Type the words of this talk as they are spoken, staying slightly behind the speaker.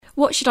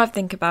What Should I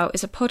Think About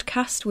is a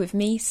podcast with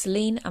me,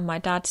 Celine, and my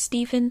dad,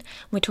 Stephen.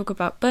 We talk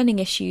about burning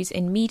issues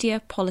in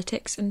media,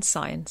 politics and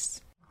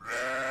science.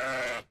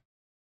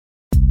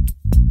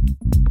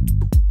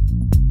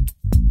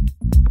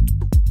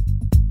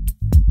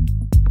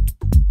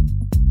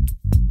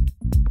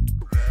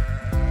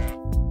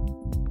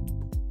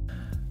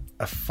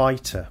 A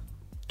fighter,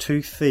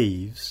 two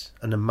thieves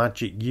and a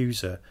magic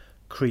user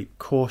creep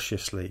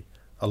cautiously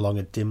along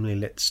a dimly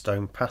lit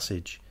stone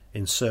passage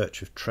in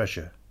search of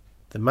treasure.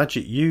 The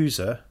magic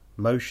user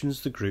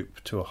motions the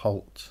group to a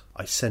halt.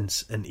 "I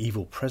sense an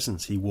evil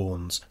presence," he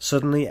warns.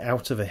 Suddenly,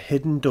 out of a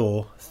hidden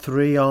door,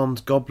 3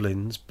 armed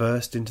goblins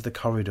burst into the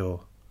corridor.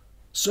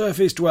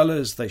 "Surface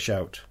dwellers," they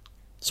shout.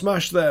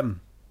 "Smash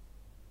them!"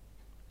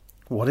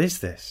 What is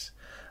this?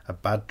 A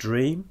bad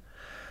dream?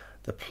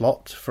 The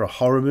plot for a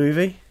horror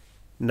movie?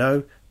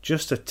 No,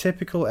 just a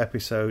typical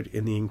episode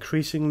in the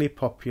increasingly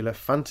popular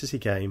fantasy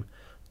game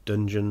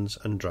Dungeons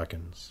and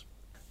Dragons.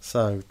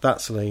 So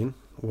that, Celine,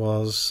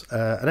 was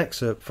an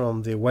excerpt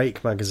from the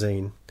Awake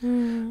magazine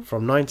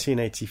from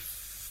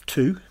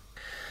 1982.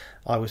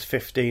 I was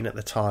 15 at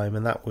the time,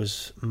 and that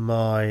was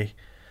my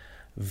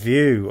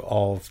view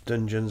of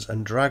Dungeons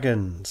and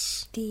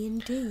Dragons.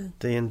 D&D.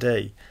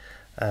 D&D.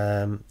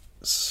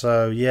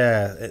 So,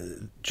 yeah,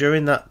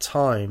 during that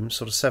time,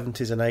 sort of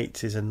 70s and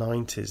 80s and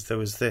 90s, there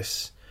was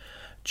this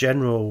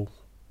general...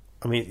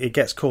 I mean, it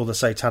gets called the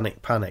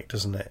Satanic Panic,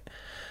 doesn't it?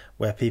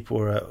 Where people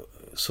were...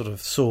 sort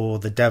of saw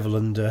the devil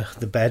under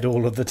the bed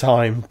all of the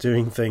time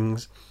doing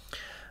things,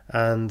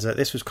 and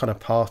this was kind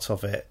of part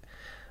of it.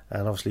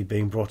 And obviously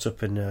being brought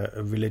up in a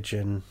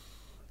religion,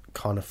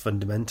 kind of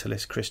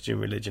fundamentalist Christian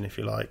religion, if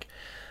you like,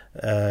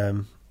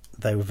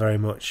 they were very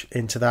much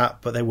into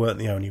that, but they weren't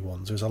the only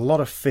ones. There was a lot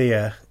of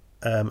fear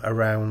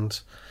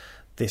around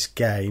this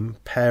game.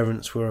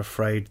 Parents were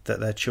afraid that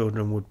their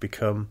children would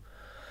become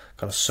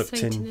kind of sucked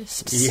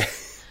Satanists. in.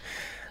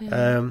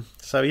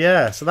 So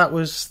that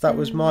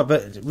was my...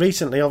 But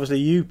recently, obviously,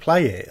 you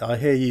play it. I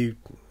hear you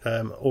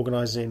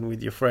organising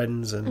with your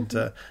friends, and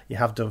you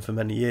have done for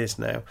many years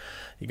now.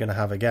 You're going to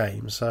have a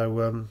game.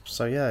 So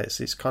yeah,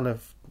 it's kind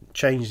of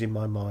changed in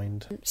my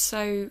mind.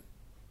 So,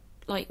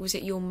 like, was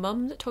it your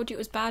mum that told you it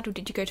was bad, or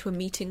did you go to a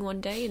meeting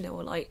one day and they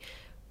were like,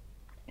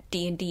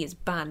 D&D is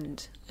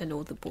banned, and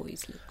all the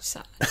boys looked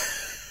sad?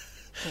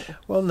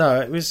 Well,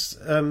 no, it was...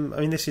 I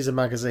mean, this is a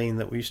magazine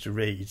that we used to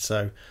read,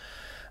 so...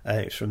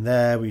 it's from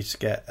there we used to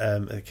get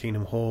at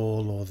Kingdom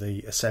Hall or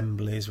the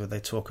assemblies where they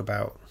talk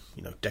about,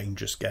 you know,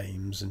 dangerous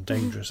games and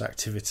dangerous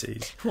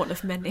activities. One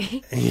of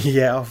many.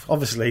 Yeah,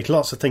 obviously,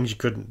 lots of things you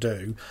couldn't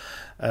do.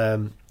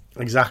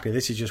 Exactly,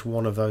 this is just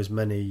one of those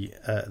many,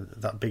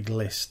 that big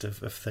list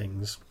of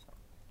things.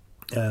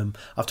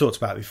 I've talked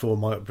about it before,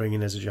 my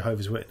upbringing as a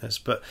Jehovah's Witness,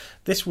 but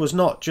this was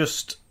not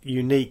just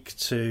unique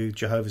to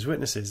Jehovah's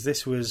Witnesses.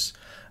 This was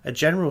a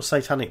general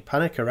satanic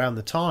panic around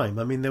the time.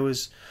 I mean, there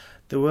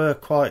were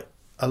quite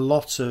a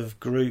lot of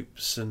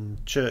groups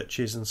and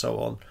churches and so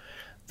on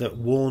that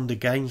warned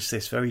against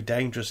this very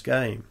dangerous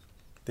game.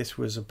 This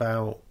was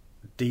about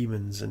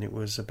demons and it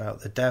was about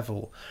the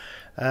devil.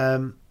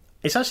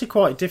 It's actually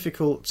quite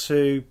difficult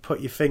to put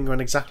your finger on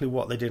exactly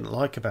what they didn't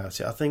like about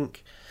it. I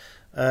think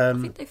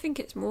they think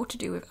it's more to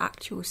do with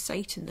actual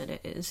Satan than it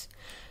is.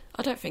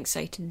 I don't think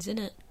Satan's in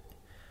it.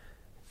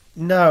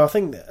 No, I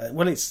think,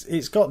 well,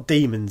 it's got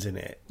demons in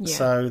it, yeah.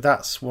 So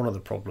that's one of the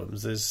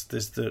problems. There's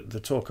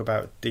the talk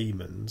about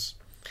demons.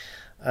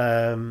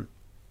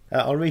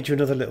 I'll read you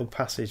another little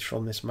passage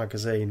from this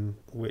magazine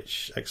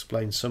which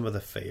explains some of the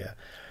fear.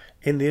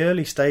 "In the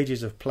early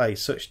stages of play,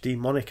 such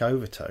demonic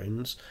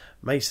overtones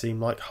may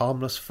seem like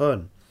harmless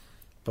fun,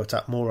 but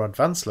at more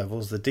advanced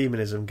levels the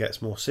demonism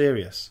gets more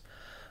serious.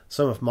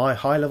 Some of my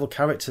high-level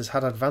characters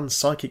had advanced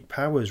psychic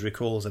powers,"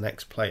 recalls an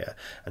ex-player,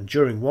 "and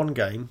during one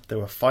game they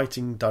were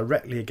fighting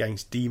directly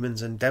against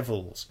demons and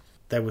devils.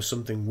 There was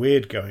something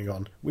weird going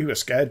on. We were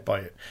scared by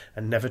it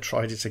and never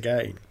tried it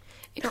again."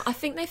 You know, I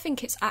think they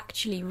think it's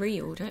actually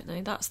real, don't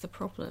they? That's the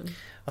problem.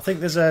 I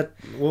think there's an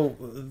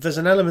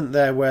element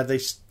there where they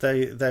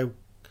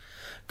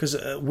because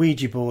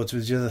Ouija boards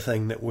was the other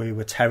thing that we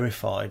were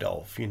terrified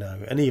of, you know,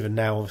 and even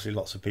now, obviously,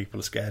 lots of people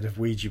are scared of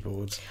Ouija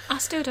boards. I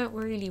still don't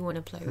really want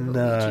to play with a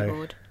Ouija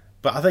board.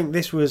 But I think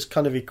this was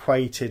kind of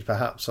equated,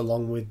 perhaps,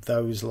 along with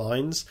those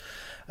lines.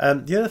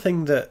 The other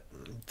thing that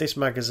this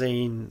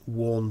magazine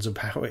warns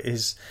about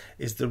is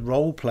the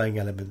role-playing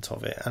element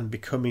of it and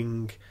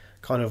becoming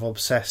kind of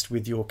obsessed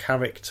with your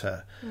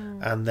character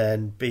and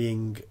then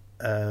being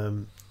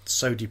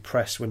so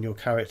depressed when your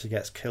character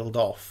gets killed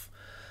off.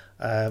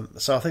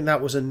 So I think that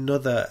was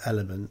another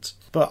element.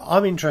 But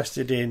I'm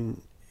interested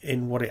in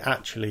what it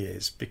actually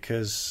is,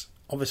 because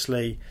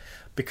obviously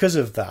because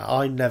of that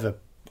I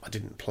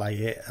didn't play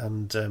it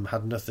and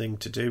had nothing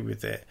to do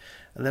with it.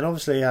 And then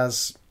obviously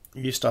as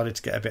you started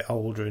to get a bit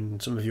older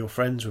and some of your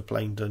friends were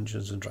playing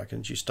Dungeons and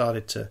Dragons, you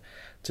started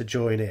to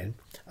join in.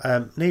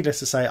 Needless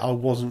to say, I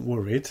wasn't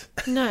worried.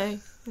 No.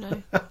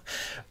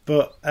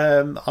 But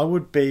I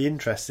would be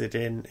interested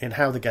in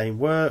how the game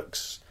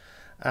works.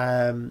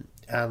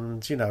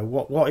 and you know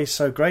what is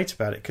so great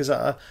about it, because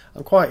I'm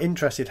quite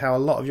interested how a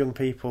lot of young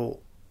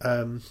people,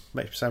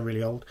 makes me sound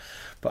really old,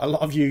 but a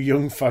lot of you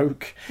young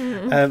folk,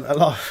 a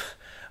lot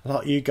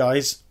of you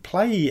guys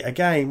play a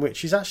game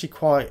which is actually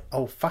quite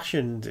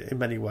old-fashioned in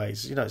many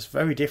ways. You know, it's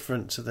very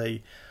different to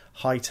the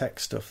high-tech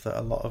stuff that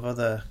a lot of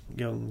other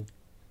young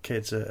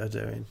kids are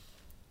doing.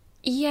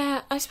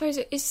 Yeah, I suppose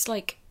it is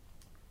like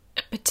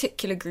a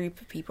particular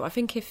group of people. I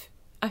think if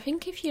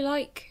you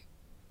like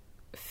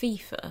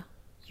FIFA,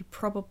 you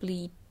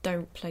probably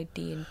don't play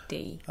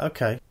D&D.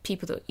 Okay.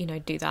 People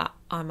that do that,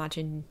 I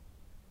imagine,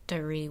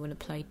 don't really want to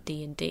play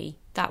D&D.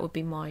 That would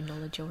be my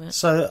knowledge of it.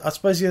 So I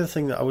suppose the other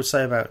thing that I would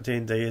say about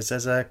D&D is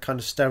there's a kind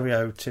of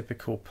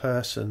stereotypical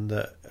person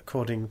that,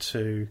 according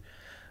to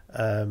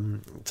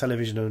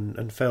television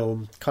and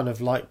film, kind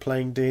of like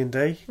playing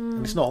D&D,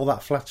 and it's not all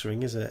that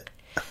flattering, is it?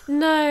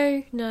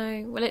 No.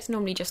 Well, it's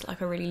normally just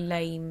like a really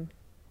lame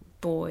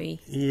boy.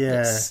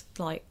 Yeah. That's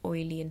like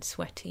oily and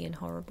sweaty and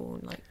horrible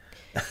and like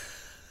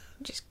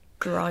just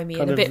grimy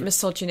kind and a of bit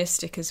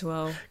misogynistic as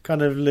well.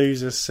 Kind of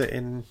losers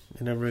sitting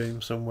in a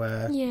room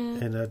somewhere, Yeah.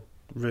 in a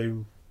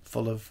room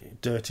full of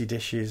dirty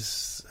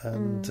dishes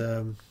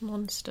and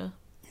Monster.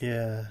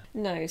 Yeah.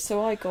 No,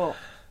 so I got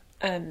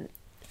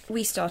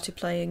we started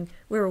playing.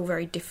 We're all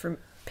very different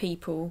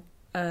people.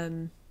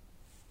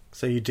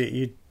 So you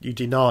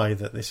deny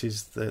that this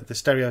is the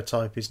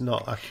stereotype is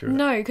not accurate?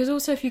 No, because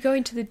also if you go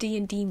into the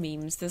D&D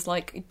memes, there's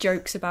like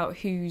jokes about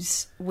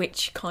who's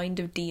which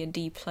kind of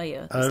D&D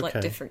player. There's like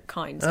different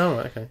kinds. Oh,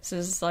 right, okay.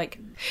 So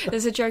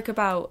there's a joke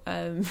about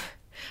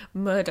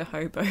murder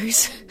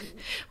hobos,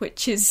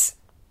 which is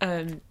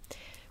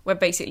where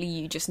basically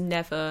you just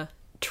never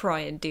try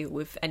and deal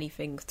with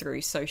anything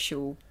through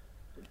social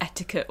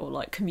etiquette or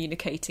like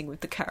communicating with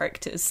the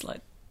characters,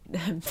 like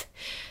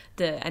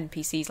the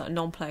NPCs, like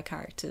non-player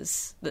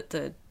characters that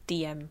the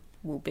DM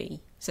will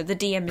be. So the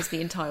DM is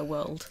the entire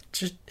world.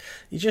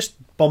 You're just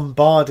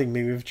bombarding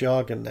me with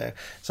jargon now.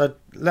 So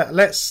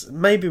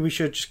maybe we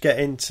should just get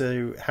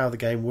into how the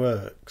game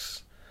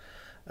works.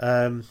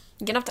 You're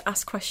gonna have to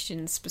ask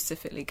questions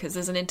specifically because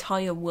there's an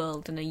entire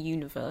world and a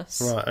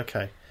universe. Right.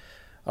 Okay.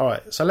 All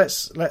right. So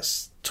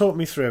let's talk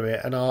me through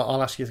it, and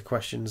I'll ask you the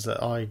questions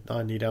that I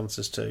need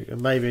answers to,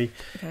 and maybe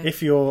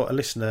if you're a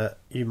listener,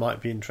 you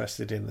might be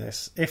interested in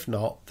this. If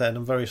not, then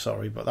I'm very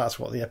sorry, but that's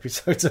what the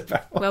episode's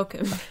about.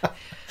 Welcome.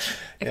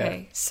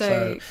 Okay. Yeah.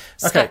 So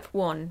step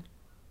one.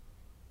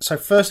 So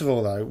first of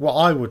all, though, what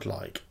I would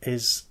like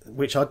is,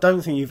 which I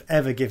don't think you've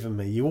ever given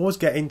me, you always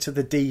get into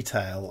the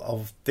detail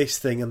of this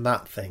thing and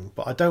that thing,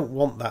 but I don't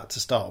want that to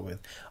start with.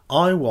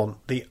 I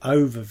want the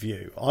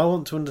overview. I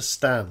want to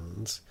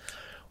understand,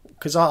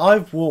 because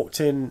I've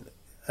walked in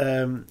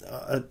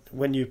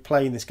when you're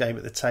playing this game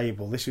at the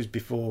table. This was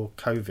before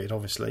COVID,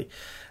 obviously,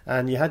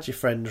 and you had your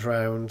friends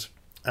round,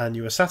 and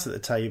you were sat at the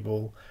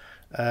table,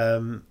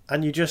 and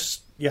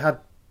you had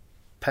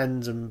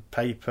pens and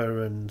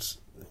paper, and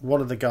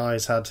one of the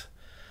guys had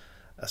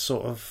a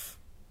sort of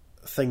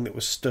thing that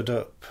was stood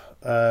up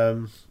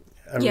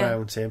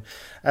around him,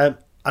 and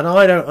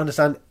I don't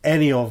understand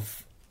any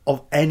of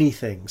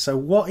anything. So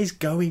what is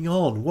going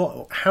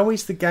on? How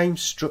is the game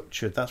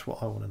structured? That's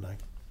what I want to know.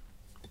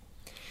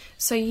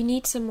 So you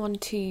need someone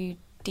to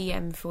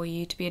DM for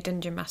you, to be a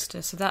dungeon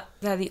master. So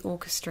they're the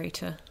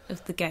orchestrator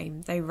of the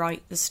game. They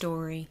write the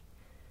story.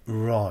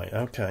 Right.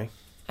 Okay.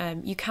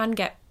 You can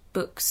get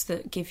books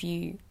that give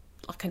you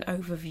like an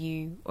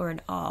overview or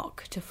an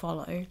arc to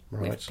follow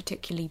with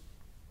particularly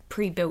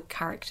pre-built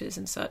characters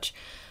and such,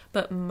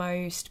 but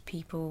most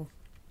people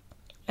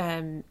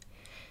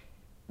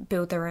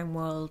build their own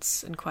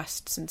worlds and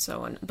quests and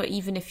so on. But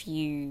even if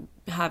you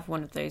have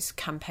one of those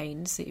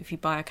campaigns, if you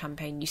buy a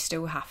campaign, you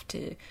still have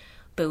to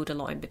build a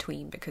lot in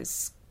between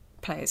because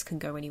players can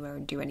go anywhere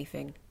and do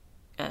anything.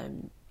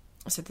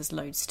 So there's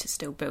loads to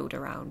still build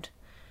around.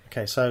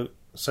 Okay, so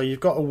you've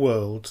got a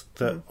world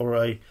that, or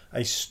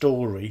a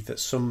story that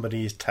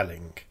somebody is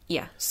telling.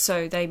 Yeah,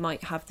 so they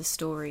might have the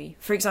story.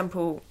 For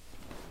example,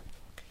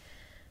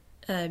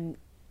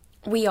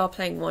 we are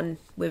playing one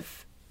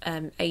with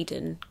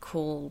Aidan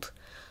called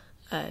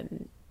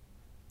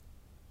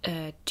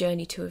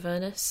Journey to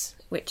Avernus,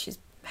 which is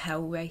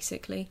hell,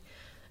 basically.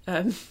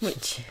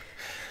 Which...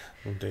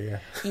 Oh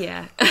dear.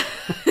 Yeah.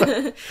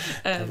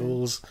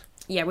 Devils.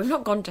 Yeah, we've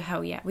not gone to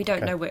hell yet. We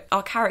don't know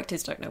our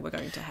characters don't know we're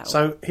going to hell.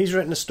 So he's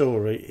written a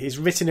story. He's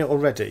written it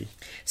already.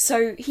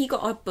 So he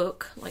got a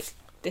book, like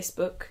this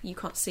book. You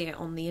can't see it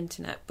on the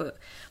internet, but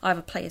I have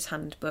a player's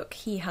handbook.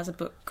 He has a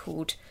book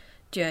called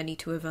Journey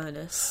to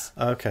Avernus.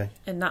 Okay.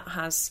 And that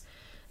has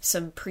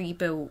some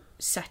pre-built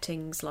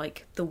settings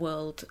like the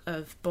world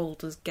of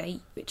Baldur's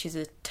Gate, which is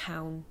a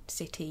town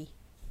city.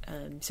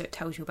 So it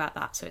tells you about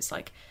that. So it's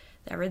like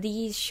there are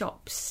these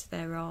shops,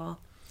 there are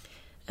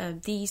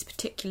these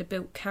particular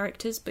built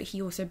characters, but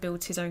he also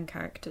builds his own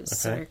characters. Okay.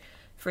 So,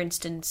 for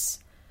instance,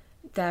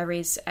 there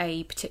is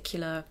a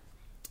particular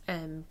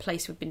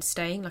place we've been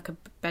staying, like a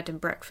bed and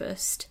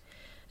breakfast,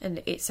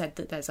 and it said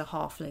that there's a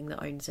halfling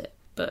that owns it.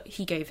 but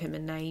he gave him a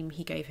name,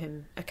 he gave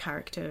him a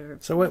character.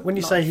 So when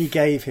you say he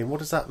gave him, what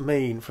does that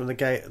mean from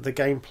the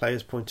game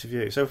player's point of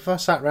view? So if I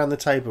sat around the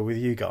table with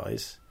you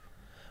guys,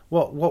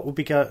 what would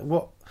be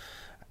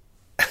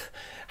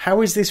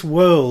how is this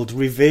world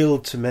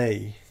revealed to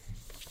me?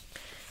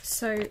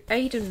 So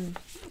Aiden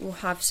will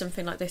have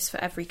something like this for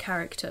every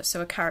character,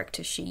 so a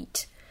character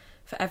sheet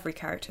for every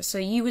character. So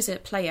you as a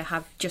player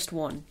have just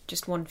one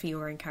for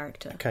your own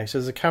character. Okay, so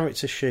there's a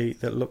character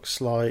sheet that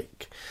looks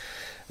like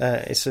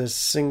it's a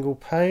single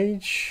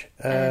page.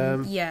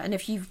 Yeah, and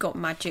if you've got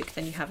magic,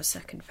 then you have a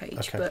second page.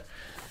 Okay. But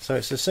so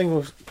it's a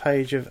single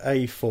page of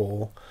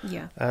A4.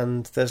 Yeah.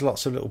 And there's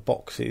lots of little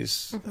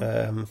boxes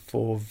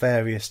for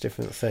various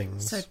different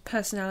things. So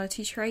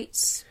personality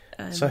traits.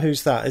 So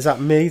who's that? Is that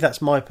me?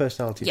 That's my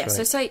personality trait.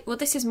 Yeah, so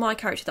this is my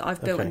character that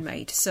I've built and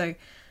made. So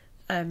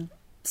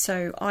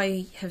so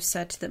I have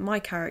said that my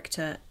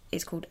character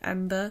is called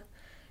Ember.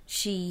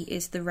 She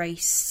is the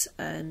race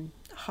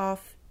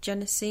half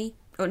Genasi.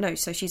 Oh no,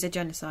 so she's a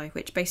Genasi,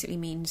 which basically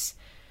means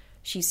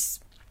she's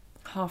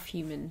half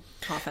human,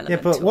 half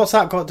elemental. Yeah, but what's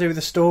that got to do with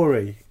the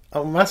story?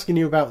 I'm asking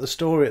you about the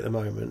story at the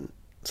moment.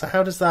 So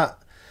how does that...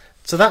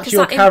 So that's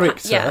your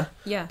character.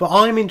 Yeah. But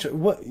I'm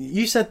what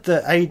you said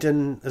that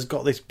Aiden has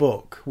got this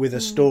book with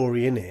a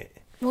story in it.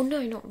 Well,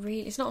 no, not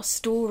really. It's not a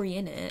story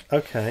in it.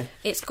 Okay.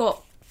 It's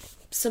got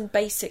some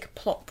basic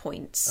plot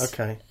points.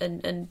 Okay.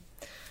 And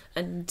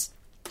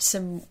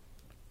some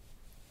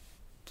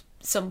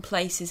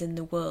places in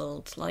the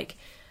world, like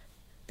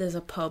there's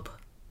a pub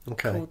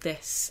called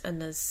this,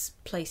 and there's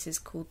places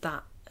called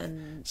that,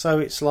 and so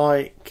it's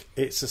like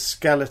it's a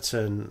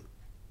skeleton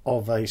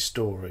of a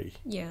story.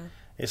 Yeah.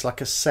 It's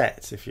like a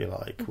set, if you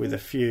like, with a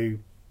few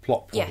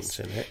plot points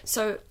in it.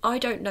 So I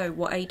don't know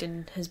what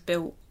Aiden has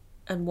built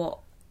and what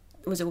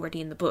was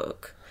already in the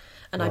book,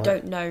 and I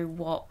don't know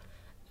what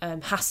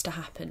has to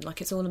happen.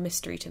 Like, it's all a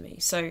mystery to me.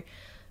 So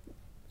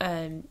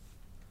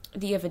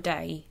the other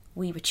day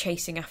we were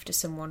chasing after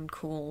someone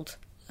called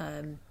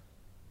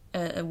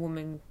a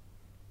woman.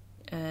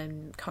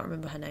 Can't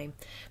remember her name,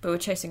 but we were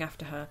chasing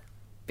after her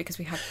because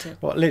we had to.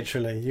 What,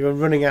 literally? You were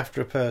running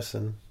after a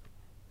person?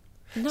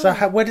 No. So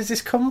where does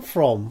this come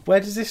from?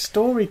 Where does this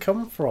story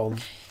come from?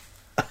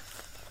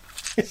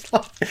 It's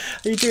like,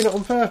 are you doing it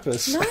on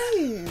purpose?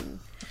 No.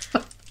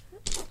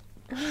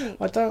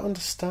 I don't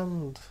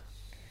understand.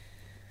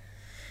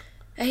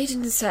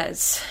 Aiden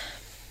says,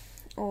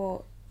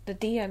 or the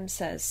DM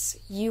says,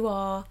 you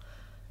are...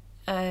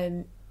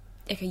 okay,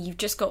 you've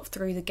just got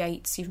through the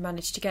gates. You've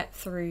managed to get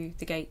through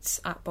the gates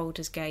at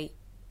Baldur's Gate.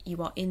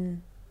 You are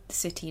in the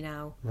city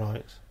now.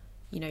 Right.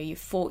 You know, you've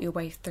fought your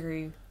way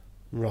through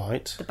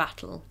the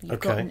battle. You've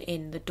gotten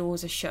in. The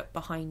doors are shut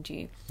behind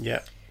you.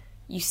 Yeah.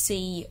 You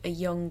see a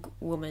young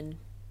woman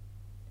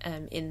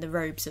in the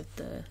robes of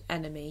the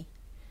enemy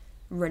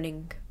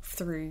running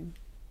through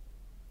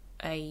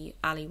a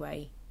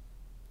alleyway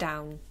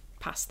down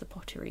past the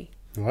pottery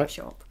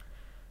shop.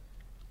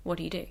 What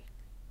do you do?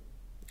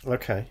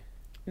 Okay.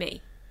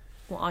 Me.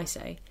 What I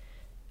say.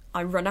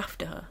 I run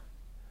after her.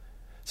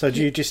 So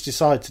do you just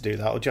decide to do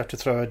that, or do you have to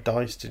throw a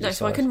dice to decide? No,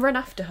 so I can run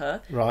after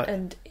her. Right.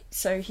 And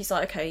so he's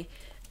like, okay.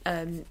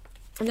 And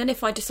then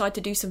if I decide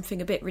to do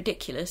something a bit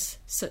ridiculous,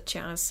 such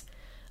as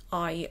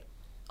I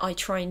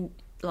try and,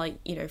 like,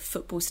 you know,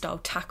 football style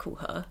tackle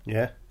her.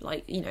 Yeah.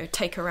 Like, you know,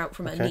 take her out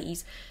from her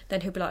knees.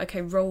 Then he'll be like,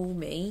 okay, roll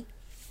me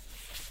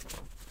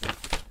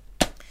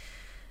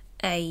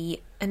and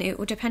it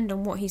will depend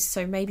on what he's...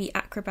 So maybe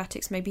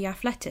acrobatics, maybe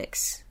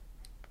athletics.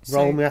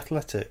 Roll me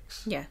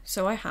athletics. Yeah.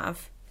 So I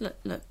have... Look.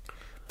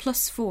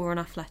 +4 on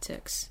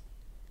athletics.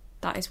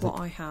 That is what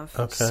I have.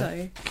 Okay.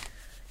 So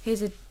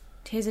here's a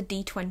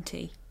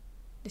D20.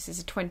 This is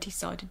a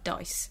 20-sided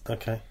dice.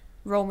 Okay.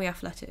 Roll me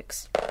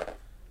athletics.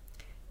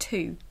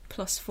 2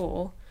 +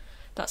 4.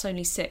 That's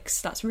only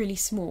 6. That's really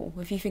small.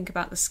 If you think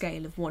about the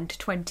scale of 1 to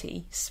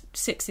 20,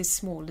 6 is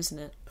small, isn't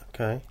it?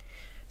 Okay.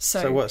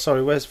 So what?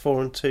 Sorry, where's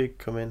 4 and 2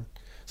 come in?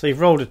 So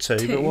you've rolled a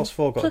 2, but what's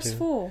 4 got to do?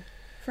 +4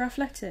 for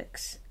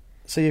athletics.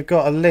 So you've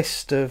got a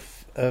list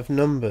of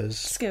numbers.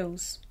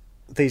 Skills.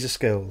 These are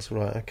skills,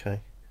 right?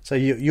 Okay. So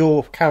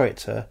your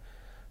character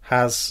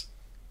has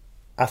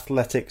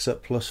athletics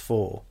at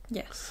 +4.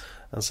 Yes.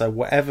 And so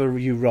whatever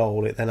you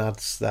roll, it then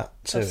adds that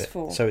to it.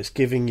 +4. So it's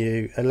giving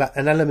you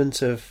an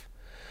element of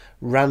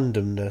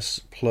randomness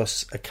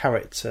plus a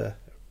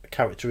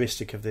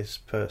characteristic of this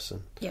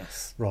person.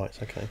 Yes. Right.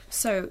 Okay.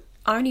 So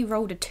I only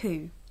rolled a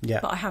 2.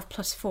 Yeah. But I have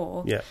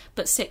 +4. Yeah.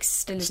 But 6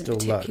 still isn't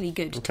particularly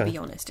good, to be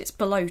honest. It's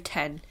below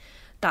 10.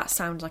 That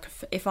sounds like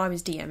if I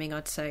was DMing,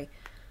 I'd say.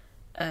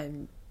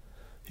 You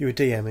were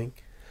DMing?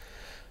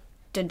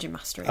 Dungeon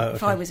mastering. Oh, okay.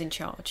 If I was in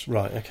charge.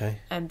 Right. Okay.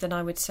 Then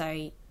I would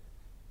say,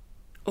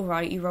 all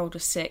right, you rolled a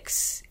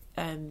 6.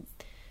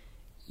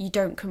 You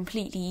don't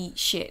completely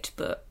shit,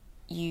 but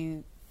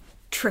you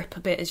trip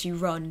a bit as you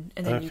run,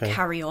 and then you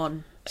carry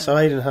on. So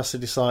Aiden has to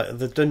decide.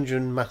 The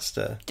dungeon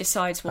master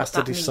decides what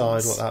that means.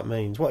 What that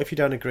means. What if you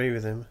don't agree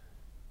with him?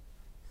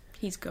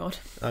 He's God.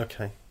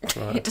 Okay. Right, It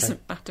okay.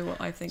 doesn't matter what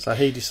I think. So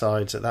he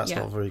decides that that's Yeah.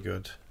 not very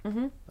good.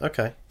 hmm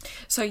Okay.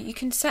 So you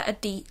can set a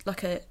DC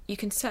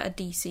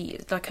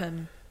like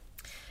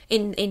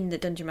in the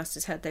Dungeon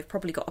Master's head. They've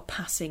probably got a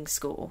passing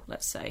score.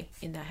 Let's say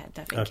in their head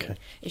they're thinking, Okay.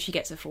 if she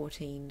gets a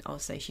 14, I'll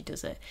say she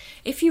does it.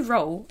 If you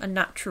roll a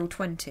natural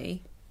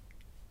 20,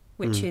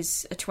 which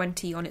is a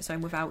 20 on its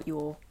own without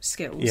your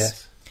skills,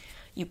 Yes.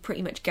 you're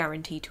pretty much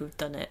guaranteed to have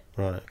done it.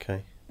 Right,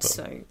 okay. But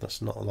So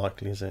that's not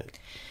likely, is it?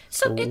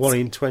 So A it's 1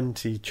 in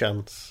 20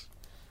 chance.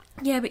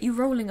 yeah, but you're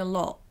rolling a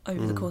lot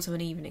over the course of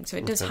an evening, so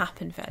it does Okay.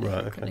 happen fairly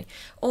Right, frequently. okay.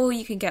 Or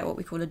you can get what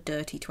we call a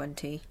dirty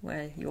 20,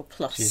 where you're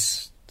plus.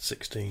 She's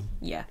 16.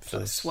 Yeah, for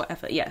plus this.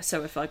 whatever. Yeah,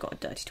 so if I got a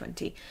dirty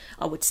 20,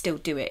 I would still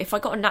do it. If I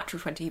got a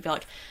natural 20, you'd be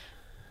like,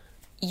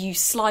 you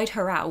slide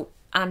her out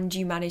and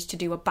you manage to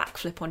do a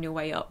backflip on your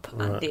way up,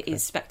 and Right, it okay.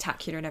 is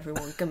spectacular, and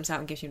everyone comes out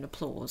and gives you an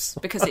applause.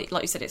 Because,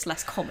 like you said, it's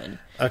less common.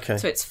 Okay.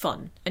 So it's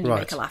fun, and you Right.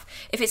 make a laugh.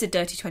 If it's a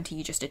dirty 20,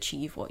 you just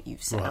achieve what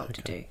you've set Right, out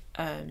to okay.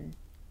 do.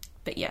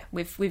 But yeah,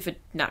 with a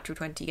natural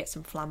 20, you get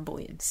some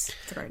flamboyance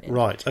thrown in.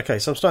 Right, okay,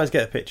 so I'm starting to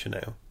get a picture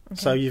now.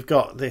 So you've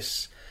got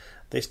this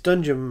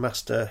dungeon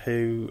master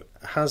who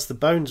has the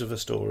bones of a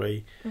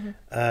story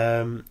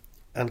and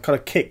kind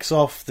of kicks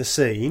off the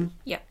scene.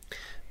 Yeah.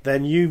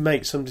 Then you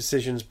make some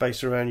decisions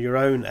based around your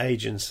own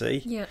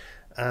agency, Yeah.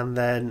 and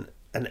then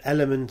an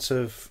element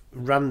of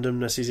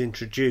randomness is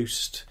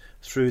introduced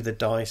through the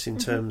dice in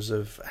terms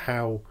of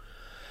how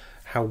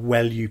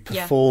well you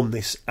perform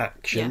this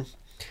action.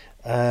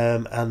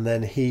 And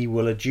then he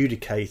will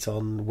adjudicate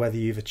on whether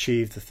you've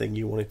achieved the thing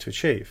you wanted to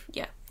achieve.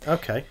 Yeah.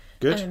 Okay,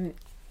 good.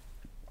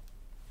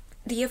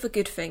 The other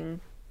good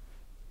thing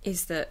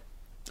is that,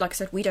 like I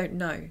said, we don't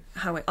know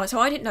how it... So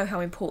I didn't know how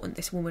important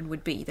this woman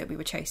would be that we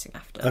were chasing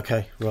after.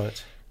 Okay,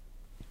 right.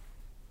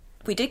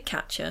 We did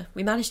catch her.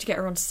 We managed to get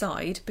her on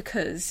side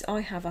because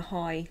I have a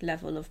high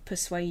level of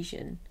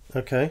persuasion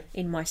Okay.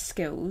 in my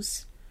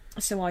skills.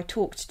 So I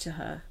talked to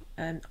her.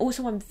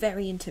 Also, I'm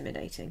very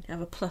intimidating. I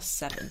have a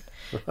 +7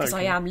 because I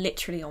Okay. am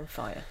literally on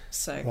fire.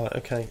 So Right,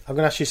 okay. I'm going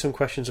to ask you some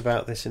questions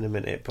about this in a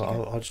minute, but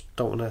I just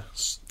don't want to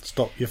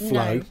stop your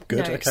flow. No,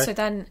 Good, no.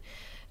 okay.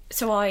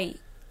 So I,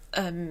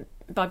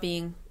 by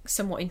being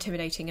somewhat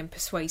intimidating and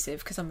persuasive,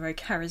 because I'm very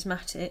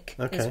charismatic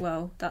as Okay.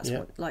 well. That's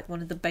Yeah.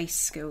 one of the base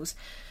skills.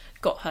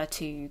 Got her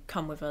to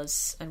come with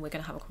us, and we're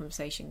going to have a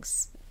conversation.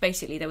 'Cause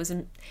basically, there's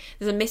a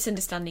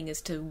misunderstanding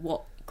as to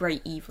what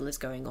great evil is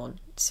going on.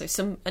 So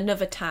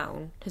another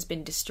town has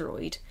been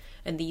destroyed,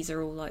 and these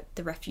are all like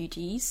the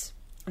refugees,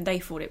 and they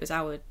thought it was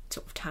our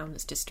sort of town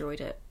that's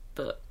destroyed it,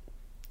 but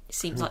it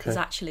seems like Okay. there's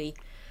actually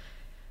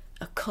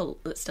a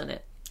cult that's done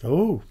it.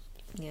 Oh,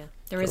 Yeah,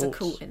 there is a Cults.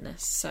 cult in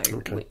this, so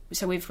Okay.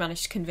 we've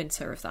managed to convince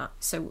her of that.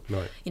 So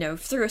right.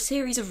 through a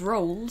series of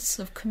roles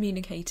of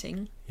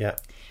communicating. Yeah.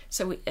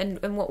 So and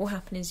what will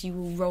happen is you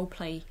will role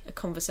play a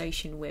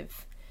conversation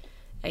with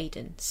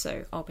Aidan.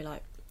 So I'll be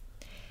like,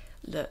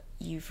 "Look,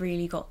 you've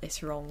really got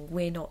this wrong.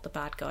 We're not the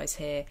bad guys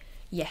here.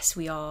 Yes,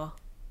 we are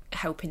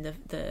helping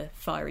the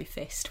Fiery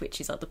Fist,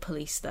 which is like the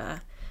police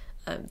there,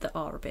 that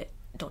are a bit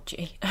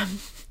dodgy,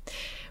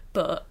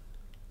 but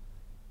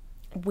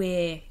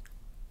we're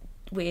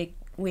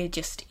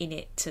just in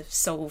it to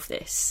solve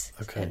this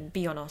Okay. and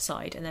be on our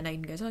side." And then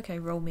Aidan goes, "Okay,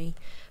 roll me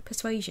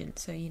persuasion."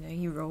 So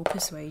you roll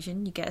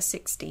persuasion, you get a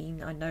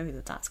 16. I know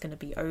that that's going to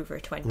be over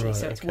a 20, Right,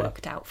 so it's okay.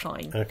 worked out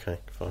fine. Okay,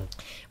 fine.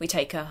 We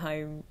take her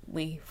home,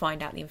 we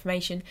find out the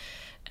information.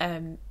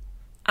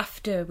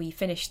 After we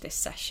finish this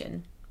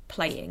session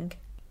playing,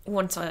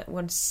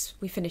 once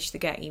we finished the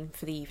game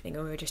for the evening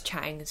and we were just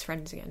chatting as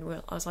friends again,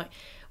 I was like,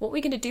 what are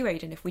we going to do,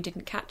 Aidan, if we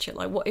didn't catch it?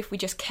 Like, what if we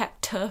just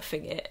kept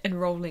turfing it and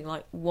rolling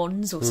like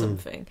ones or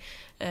something?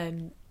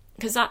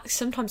 Because that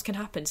sometimes can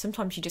happen.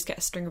 Sometimes you just get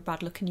a string of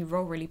bad luck and you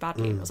roll really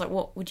badly. And I was like,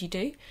 what would you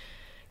do?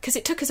 Because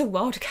it took us a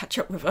while to catch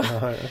up with her.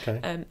 Right,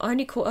 okay. I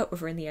only caught up with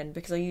her in the end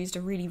because I used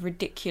a really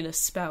ridiculous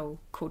spell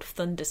called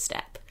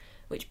Thunderstep,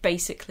 which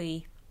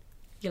basically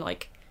you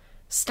like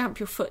stamp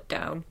your foot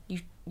down,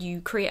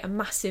 you create a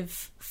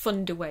massive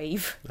thunder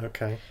wave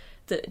Okay.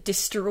 that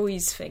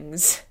destroys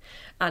things,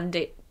 and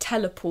it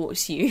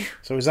teleports you.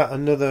 So is that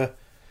another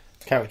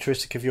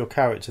characteristic of your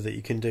character that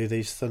you can do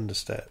these thunder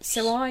steps?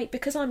 So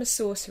because I'm a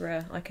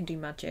sorcerer, I can do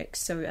magic,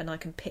 and I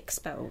can pick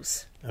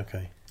spells.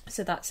 Okay.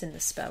 So that's in the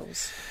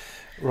spells.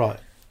 Right.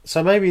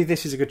 So maybe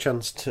this is a good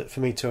chance for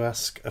me to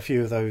ask a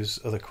few of those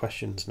other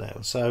questions now.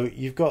 So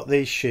you've got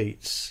these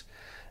sheets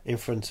in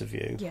front of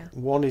you. Yeah.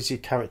 One is your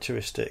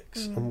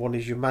characteristics and one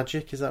is your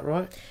magic, is that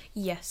right?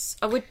 Yes,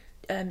 I would.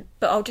 But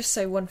I'll just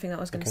say one thing that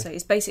I was going to Okay. say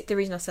is basic. The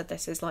reason I said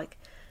this is like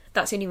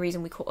that's the only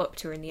reason we caught up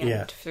to her in the end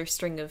Yeah. for a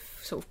string of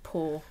sort of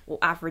poor or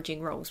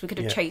averaging rolls. We could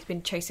have Yeah.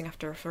 been chasing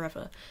after her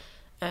forever.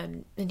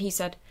 And he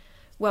said,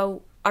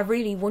 "Well, I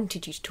really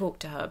wanted you to talk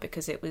to her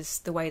because it was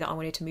the way that I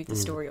wanted to move the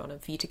story on and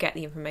for you to get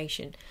the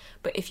information.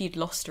 But if you'd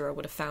lost her, I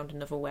would have found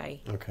another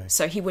way." Okay.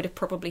 So he would have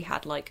probably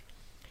had like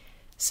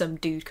some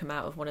dude come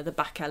out of one of the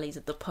back alleys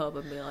of the pub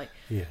and be like,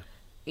 Yeah.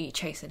 "Are you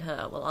chasing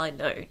her?" "Well, I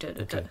know." Da,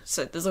 da, da. Okay.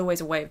 So there's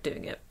always a way of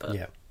doing it. But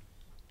Yeah.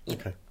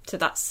 Okay. So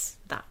that's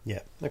that. Yeah.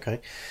 Okay.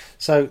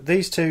 So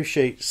these two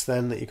sheets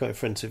then that you've got in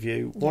front of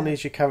you, one Yeah.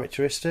 is your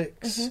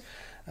characteristics,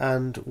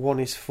 and one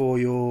is for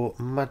your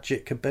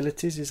magic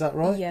abilities. Is that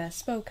right? Yeah,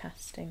 spell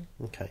casting.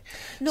 Okay.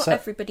 Not So-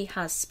 everybody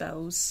has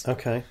spells,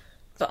 Okay.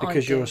 but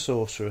Because I you're do. a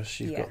sorceress,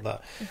 you've Yeah.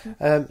 got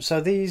that. So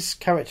these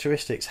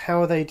characteristics,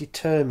 how are they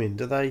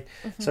determined? Are they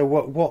so?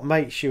 What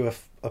makes you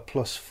a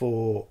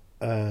 +4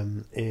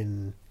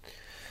 in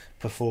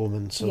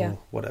performance or Yeah.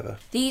 whatever?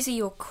 These are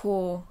your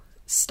core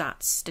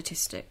stats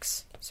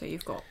statistics. So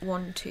you've got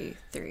 1, 2,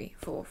 3,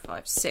 4,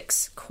 5,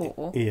 6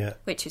 core, Yeah.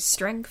 which is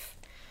strength,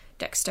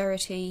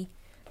 dexterity,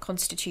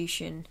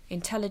 constitution,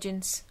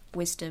 intelligence,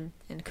 wisdom,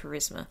 and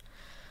charisma.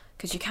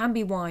 Because you can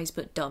be wise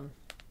but dumb.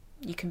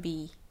 You can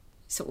be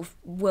sort of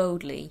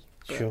worldly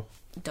but Sure.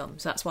 dumb.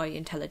 So that's why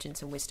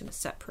intelligence and wisdom are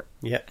separate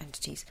Yeah.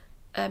 entities.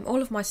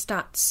 All of my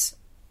stats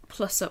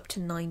plus up to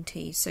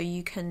 90, so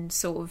you can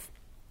sort of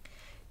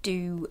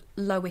do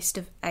lowest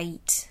of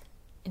 8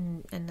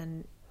 and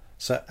then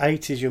So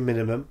 8 is your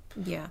minimum,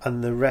 yeah,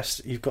 and the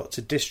rest you've got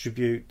to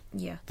distribute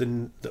yeah,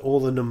 all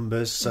the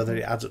numbers so that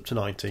it adds up to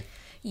 90.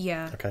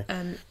 yeah. Okay.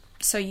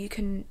 So you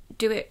can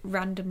do it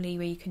randomly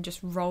where you can just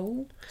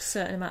roll a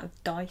certain amount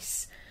of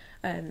dice.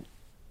 I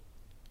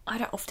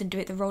don't often do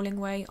it the rolling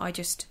way. I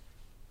just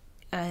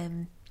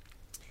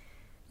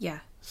yeah.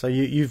 So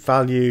you've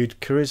valued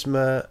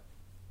charisma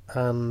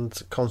and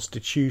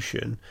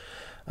constitution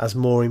as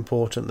more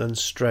important than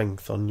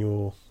strength on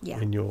your Yeah.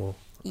 in your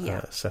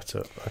Yeah.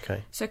 setup.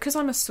 Okay. So because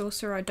I'm a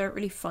sorcerer, I don't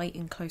really fight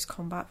in close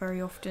combat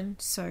very often,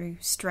 so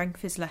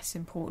strength is less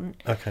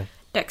important. Okay.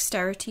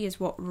 Dexterity is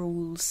what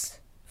rules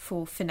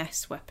for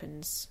finesse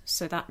weapons,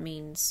 so that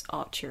means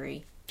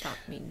archery. That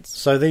means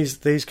So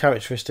these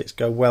characteristics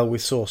go well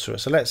with sorcerer.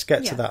 So let's get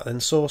to Yeah. that then.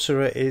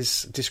 Sorcerer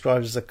is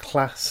described as a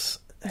class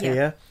Yeah.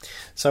 here.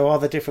 So are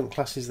there different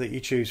classes that you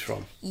choose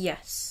from?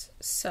 yes.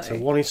 So, So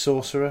one is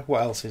sorcerer.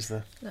 What else is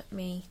there?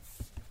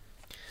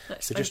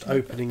 let's So just open the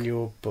opening book.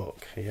 your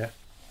book here.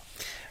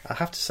 I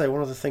have to say,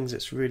 one of the things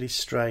that's really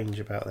strange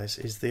about this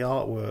is the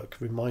artwork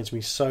reminds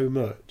me so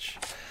much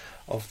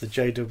of the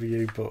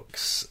JW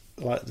books,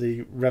 like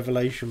the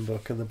Revelation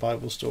book and the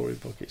Bible story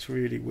book. It's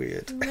really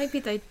weird. Maybe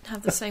they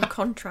have the same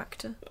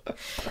contractor.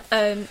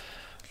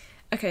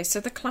 Okay, so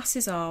the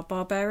classes are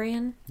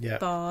barbarian, Yeah.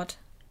 bard,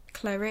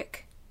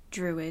 cleric,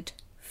 druid,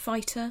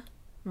 fighter,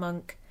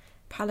 monk,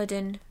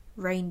 paladin,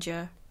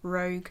 ranger,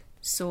 rogue,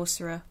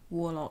 sorcerer,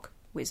 warlock,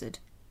 wizard.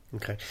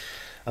 Okay.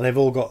 And they've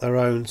all got their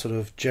own sort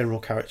of general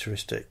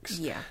characteristics.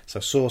 Yeah, So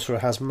sorcerer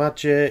has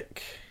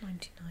magic.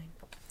 99.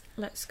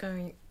 Let's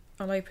go.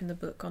 I'll open the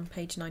book on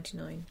page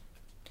 99,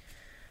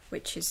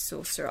 which is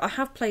sorcerer. I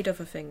have played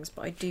other things,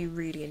 but I do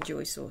really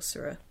enjoy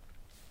sorcerer.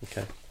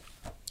 Okay.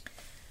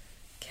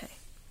 Okay.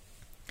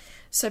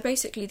 So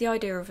basically, the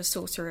idea of a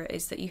sorcerer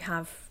is that you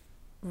have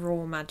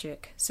raw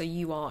magic, so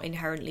you are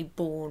inherently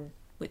born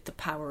with the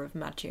power of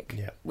magic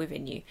Yeah.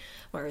 within you,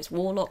 whereas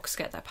warlocks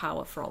get their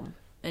power from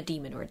a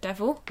demon or a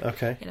devil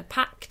Okay. in a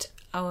pact,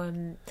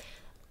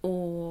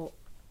 or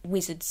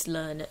wizards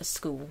learn at a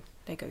school.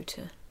 They go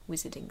to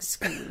wizarding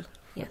school.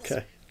 Yes.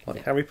 Okay. Like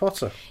Yeah. Harry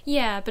Potter.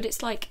 Yeah, but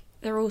it's like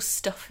they're all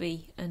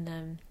stuffy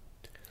and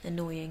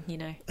annoying, you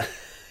know.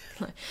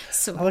 Like,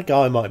 so I think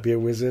I might be a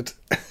wizard.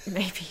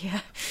 maybe,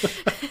 yeah.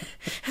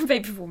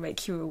 Maybe we'll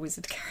make you a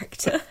wizard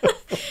character.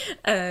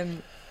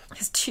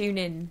 Just tune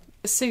in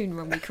soon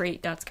when we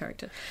create Dad's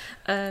character.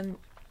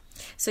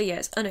 So yeah,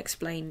 it's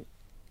unexplained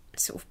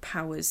sort of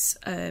powers.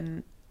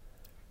 And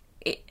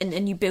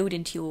you build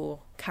into your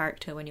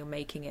character when you're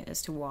making it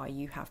as to why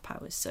you have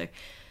powers. So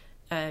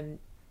in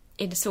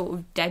a sort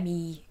of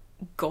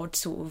demi-god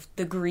sort of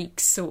the Greek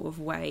sort of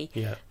way,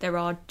 Yeah. there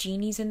are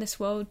genies in this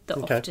world that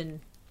Okay.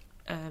 often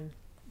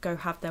go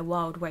have their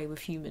wild way with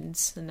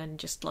humans and then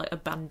just like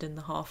abandon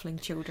the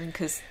halfling children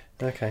because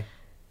Okay.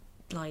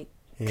 like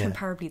Yeah.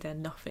 comparably they're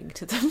nothing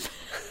to them.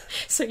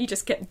 So you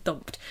just get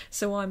dumped.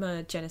 So I'm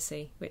a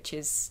Genesee, which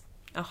is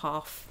a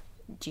half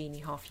genie,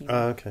 half human.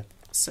 Oh, okay.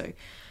 So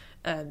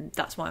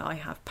that's why I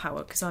have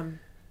power, because I'm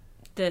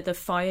the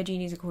fire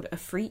genies are called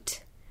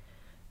Efreet,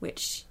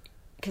 which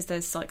because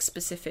there's like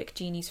specific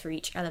genies for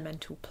each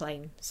elemental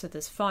plane. So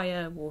there's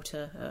fire,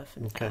 water, earth,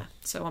 and Okay. air.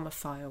 So I'm a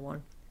fire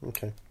one.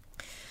 Okay.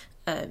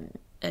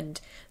 And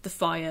the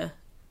fire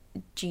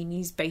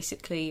genies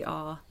basically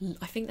are,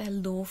 I think they're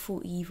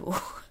lawful evil.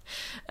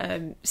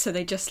 So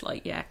they just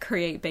like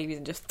create babies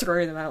and just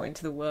throw them out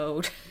into the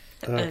world.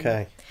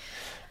 Okay.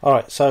 All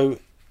right. So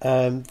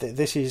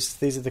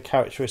these are the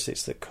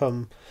characteristics that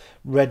come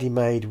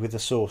ready-made with a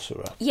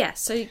sorcerer. Yeah,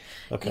 so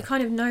Okay. you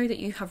kind of know that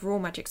you have raw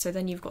magic, so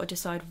then you've got to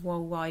decide,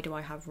 well, why do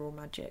I have raw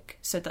magic?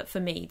 So that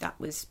for me, that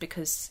was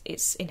because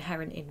it's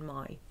inherent in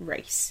my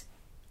race.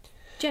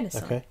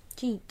 Genocide.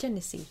 Okay.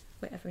 Genesee,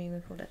 whatever you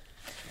would call it.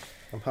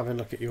 I'm having a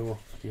look at your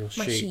My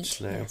sheets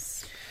sheet, now.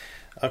 yes.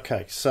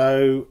 Okay.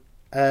 So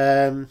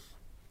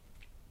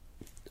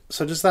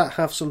so does that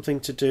have something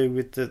to do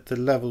with the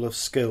level of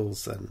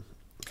skills then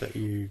that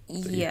you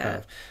Yeah.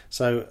 have?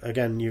 So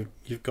again,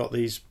 you've got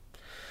these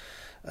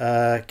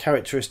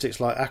Characteristics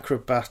like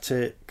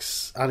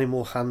acrobatics,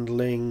 animal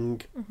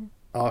handling,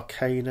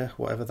 arcana,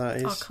 whatever that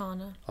is.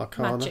 Arcana.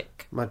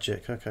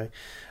 Magic, okay.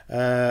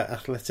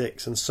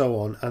 Athletics and so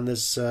on. And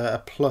there's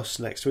a plus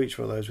next to each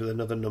one of those with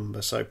another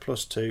number. So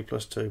 +2,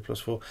 +2,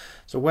 +4.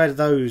 So where do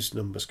those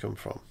numbers come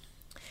from?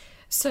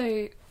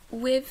 So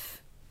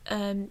with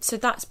so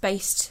that's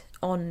based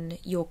on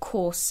your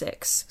core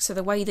 6. So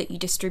the way that you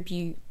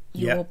distribute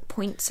your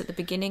points at the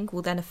beginning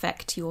will then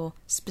affect your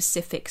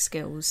specific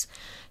skills.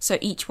 So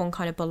each one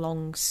kind of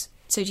belongs.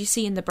 So do you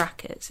see in the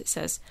brackets it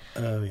says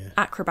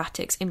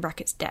acrobatics in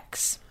brackets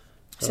dex.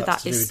 So that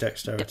to is do with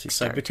dexterity.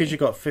 So because you've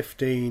got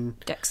 15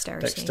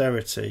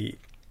 dexterity,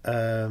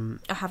 I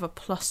have a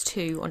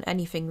 +2 on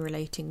anything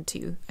relating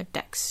to a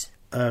dex.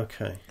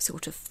 Okay.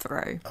 Sort of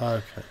throw.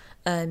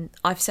 Okay.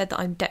 I've said that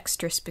I'm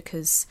dexterous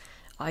because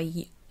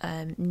I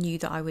knew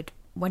that I would,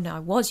 when I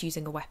was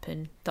using a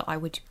weapon, that I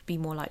would be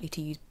more likely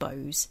to use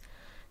bows.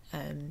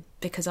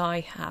 Because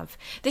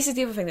this is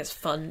the other thing that's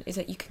fun, is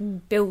that you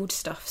can build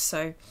stuff.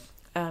 So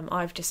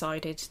I've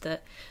decided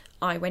that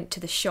I went to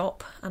the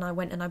shop and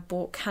I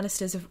bought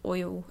canisters of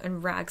oil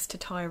and rags to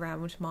tie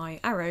around my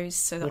arrows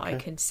so that I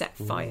can set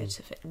fire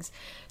to things.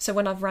 So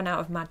when I've run out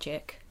of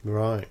magic,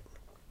 right,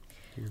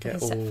 you I can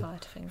set fire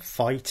to things.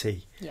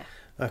 Fighty. Yeah.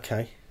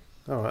 Okay.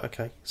 All right.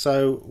 Okay.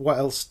 So what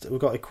else? We've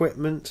got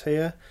equipment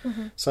here.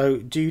 Mm-hmm. So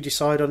do you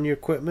decide on your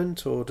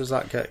equipment, or does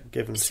that get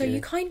given to you? So you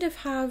kind of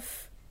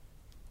have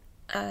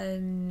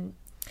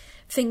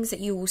things that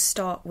you will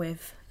start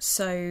with.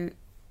 So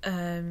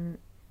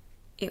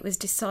it was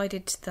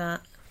decided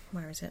that,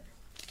 where is it?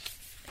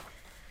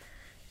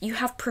 You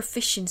have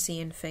proficiency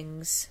in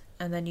things,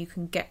 and then you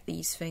can get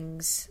these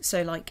things.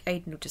 So like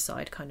Aidan will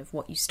decide kind of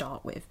what you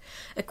start with.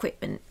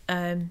 Equipment.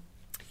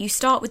 You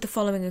start with the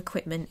following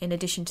equipment in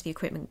addition to the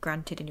equipment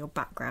granted in your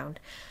background.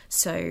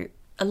 So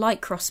a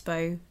light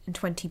crossbow and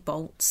 20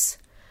 bolts,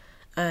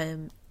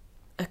 a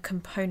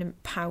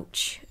component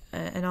pouch,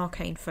 an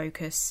arcane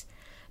focus,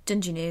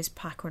 Dungeoneer's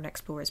pack or an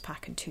Explorer's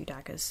pack, and 2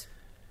 daggers.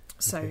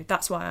 So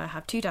that's why I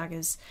have 2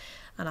 daggers,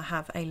 and I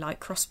have a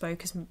light crossbow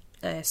because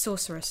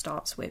Sorcerer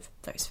starts with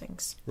those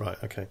things. Right,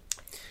 okay.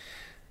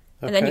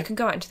 And then you can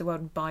go out into the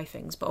world and buy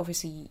things, but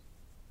obviously,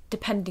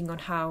 depending on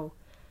how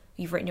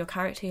you've written your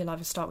character, you'll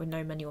either start with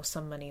no money or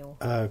some money. Or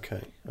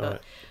okay, all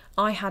right.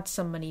 I had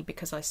some money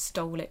because I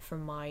stole it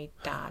from my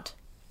dad.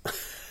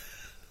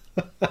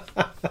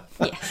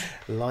 Yes.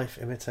 Life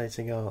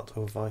imitating art,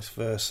 or vice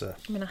versa.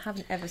 I mean, I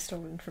haven't ever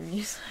stolen from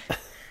you. So.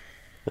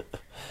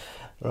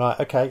 Right,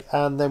 okay.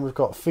 And then we've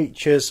got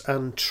features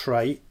and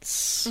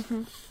traits.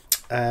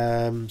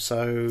 Mm-hmm.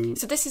 So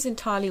this is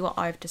entirely what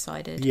I've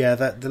decided. Yeah,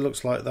 that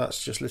looks like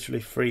that's just literally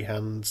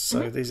freehand.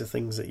 So these are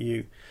things that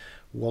you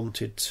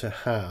wanted to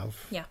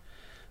have. Yeah.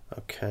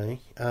 Okay.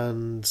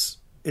 And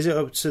is it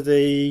up to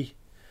the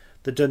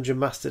dungeon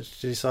master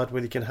to decide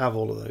whether you can have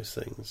all of those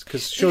things?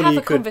 Because surely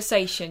you could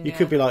conversation. You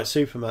could be like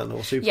Superman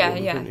or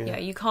Superwoman. Yeah.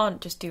 You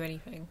can't just do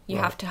anything. You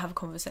have to have a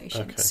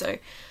conversation. Okay. So,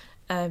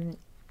 I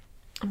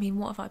mean,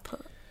 what have I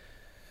put?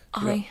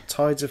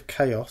 Tides of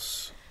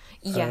Chaos.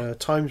 Yeah.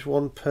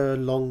 ×1 per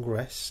long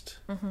rest.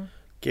 Mm-hmm.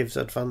 Gives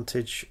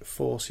advantage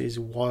forces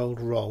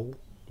wild roll,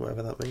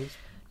 whatever that means.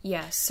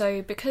 Yeah.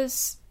 So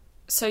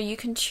you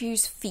can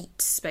choose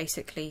feats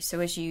basically. So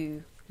as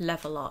you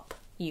level up,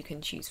 you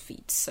can choose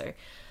feats. So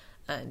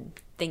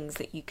things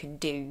that you can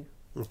do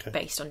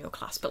based on your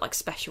class, but like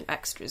special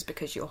extras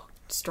because you're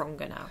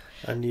stronger now.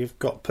 And you've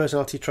got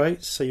personality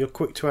traits. So you're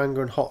quick to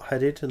anger and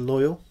hot-headed and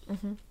loyal.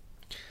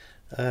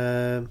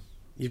 Mm-hmm.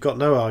 You've got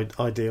no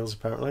ideals,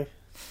 apparently.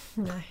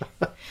 No.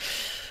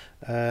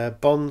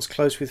 Bonds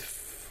close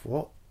with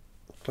what?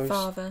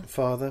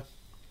 Father.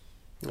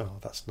 Oh,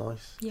 that's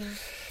nice.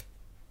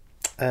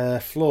 Yeah.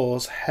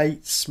 Flaws,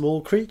 hates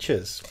small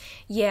creatures.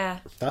 Yeah.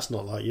 That's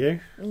not like you.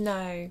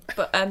 No,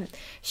 but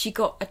she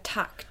got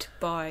attacked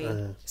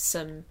by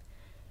some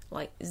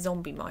like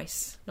zombie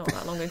mice not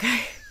that long ago.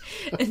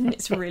 And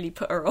it's really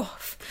put her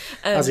off.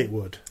 As it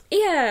would.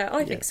 Yeah,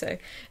 I think so.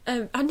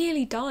 I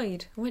nearly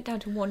died. I went down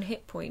to 1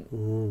 hit point.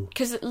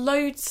 Because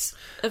loads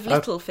of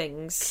little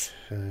things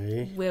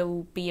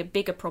will be a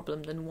bigger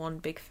problem than one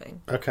big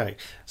thing. Okay,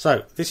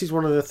 so this is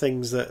one of the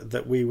things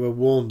that we were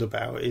warned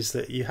about, is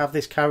that you have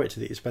this character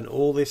that you spent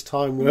all this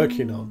time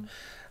working on,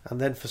 and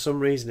then for some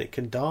reason it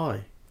can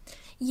die.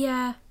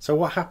 Yeah. So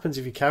what happens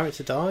if your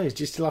character dies?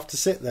 Do you still have to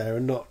sit there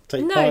and not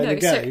take part in the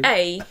game?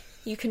 So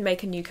you can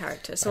make a new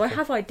character. So I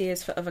have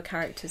ideas for other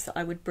characters that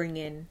I would bring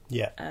in.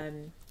 Yeah.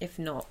 If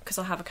not, because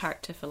I have a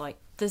character for like,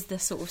 there's the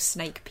sort of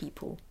snake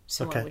people.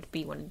 So I would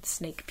be one of the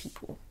snake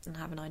people and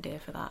have an idea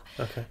for that.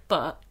 Okay.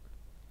 But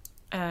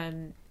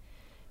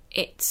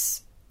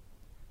it's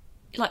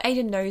like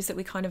Aidan knows that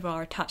we kind of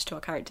are attached to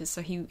our characters.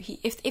 So he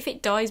if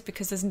it dies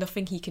because there's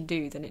nothing he can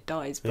do, then it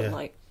dies. But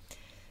like,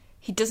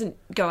 he doesn't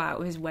go out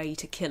of his way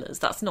to kill us.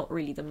 That's not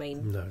really the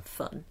main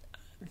fun.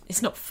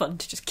 It's not fun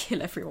to just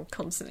kill everyone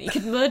constantly. He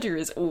could murder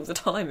us all the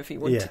time if he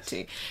wanted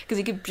to, because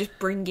he could just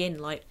bring in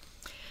like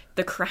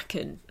the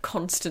Kraken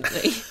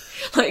constantly,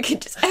 like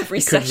just every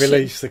He could session.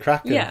 release the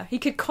Kraken. Yeah, he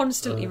could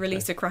constantly Okay.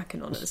 release a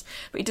Kraken on us,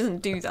 but he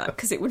doesn't do that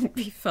because it wouldn't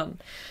be fun,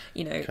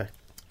 you know.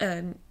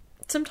 Okay.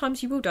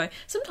 Sometimes you will die.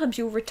 Sometimes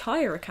you'll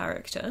retire a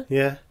character,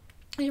 Yeah.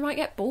 and you might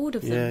get bored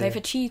of them. Yeah, They've yeah.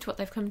 achieved what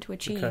they've come to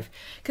achieve. Okay.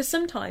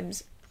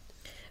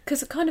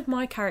 Because kind of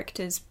my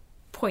character's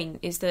point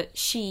is that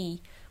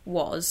she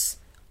was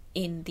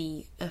in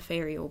the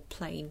ethereal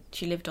plane.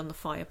 She lived on the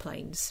fire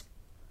planes,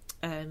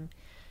 and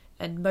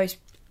most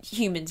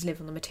humans live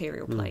on the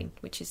material plane,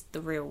 which is the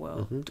real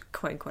world,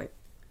 quote unquote,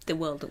 the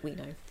world that we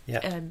know.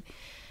 Yeah.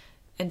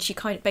 And she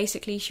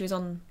basically she was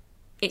on.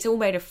 It's all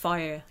made of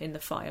fire in the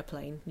fire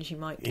plane, as you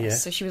might guess. Yeah.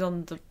 So she was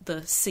on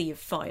the sea of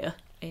fire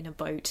in a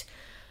boat,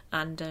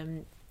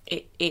 and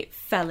it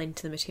fell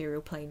into the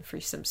material plane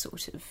through some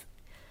sort of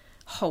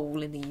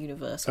hole in the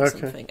universe or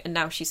something, and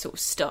now she's sort of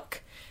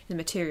stuck in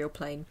the material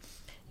plane,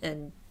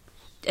 and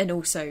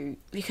also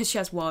because she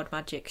has wild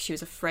magic, she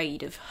was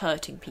afraid of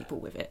hurting people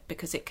with it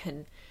because it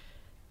can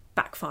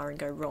backfire and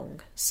go wrong.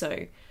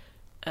 So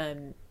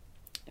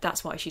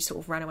that's why she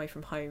sort of ran away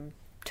from home,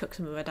 took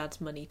some of her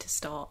dad's money to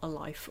start a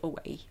life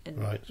away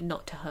and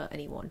not to hurt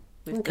anyone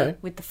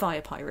with the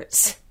fire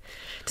pirates.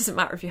 Doesn't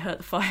matter if you hurt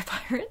the fire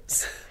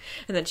pirates.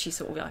 And then she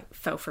sort of like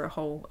fell through a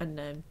hole,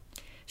 and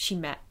she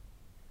met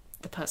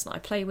the person I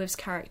play with's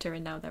character,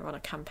 and now they're on a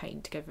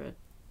campaign together,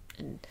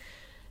 and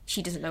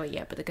she doesn't know it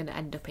yet, but they're going to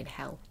end up in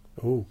hell.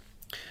 Ooh.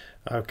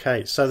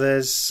 Okay, so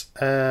there's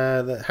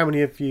how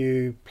many of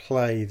you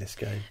play this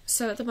game?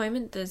 So at the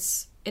moment,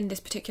 in this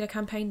particular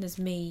campaign, there's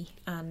me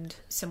and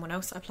someone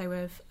else that I play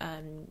with.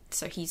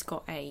 So he's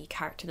got a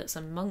character that's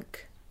a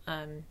monk.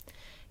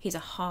 He's a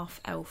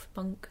half-elf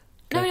monk.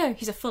 Okay. No,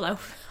 he's a full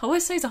elf. I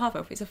always say he's a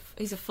half-elf. He's a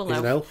full elf. He's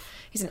an elf?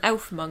 He's an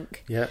elf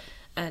monk. Yeah.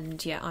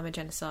 And yeah, I'm a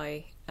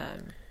genocide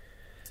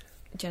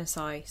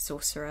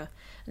sorcerer.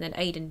 And then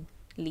Aidan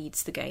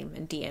leads the game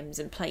and DMs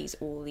and plays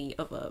all the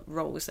other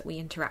roles that we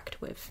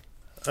interact with.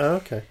 Oh,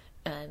 okay.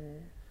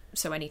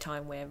 So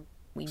anytime where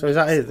we So is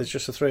that it? There's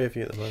just the three of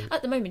you at the moment?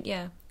 At the moment,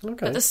 yeah. Okay.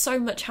 But there's so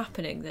much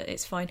happening that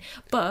it's fine.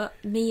 But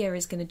Mia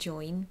is going to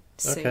join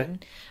soon.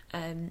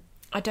 Okay.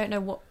 I don't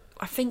know what...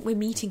 I think we're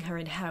meeting her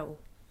in hell,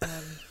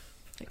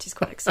 which is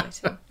quite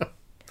exciting.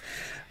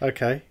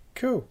 Okay,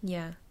 cool.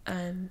 Yeah.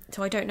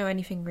 So I don't know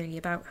anything really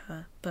about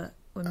her, but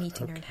we're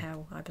meeting her in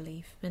hell, I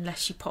believe,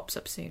 unless she pops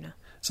up sooner.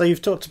 So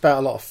you've talked about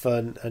a lot of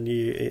fun, and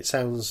it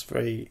sounds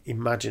very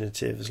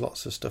imaginative. There's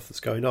lots of stuff that's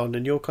going on,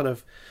 and you're kind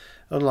of,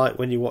 unlike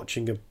when you're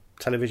watching a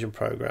television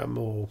program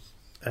or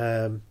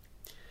a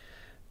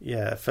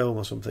film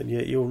or something,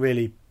 you're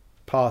really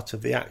part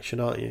of the action,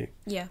 aren't you?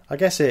 Yeah. I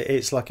guess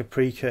it's like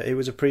it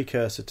was a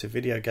precursor to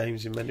video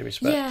games in many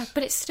respects. Yeah,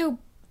 but it's still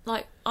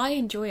like I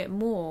enjoy it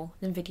more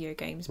than video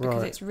games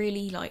because it's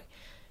really like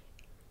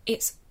you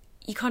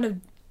kind of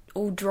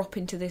all drop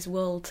into this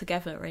world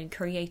together and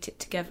create it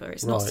together.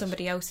 It's not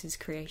somebody else's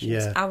creation,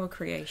 it's our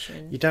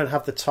creation. You don't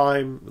have the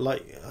time,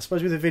 like I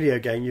suppose with a video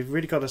game you've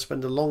really got to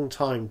spend a long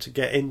time to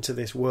get into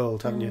this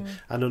world, haven't you,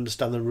 and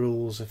understand the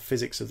rules of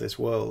physics of this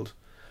world.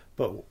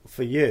 But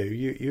for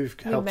you've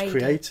helped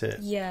create it.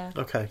 Yeah.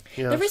 Okay.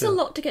 Yeah, there is a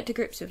lot to get to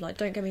grips with, like,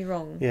 don't get me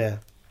wrong. Yeah.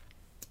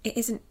 It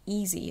isn't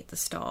easy at the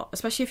start,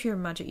 especially if you're a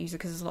magic user,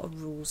 because there's a lot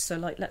of rules. So,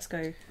 like, let's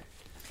go...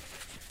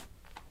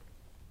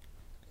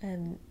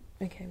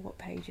 okay, what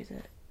page is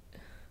it?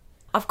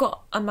 I've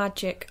got a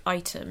magic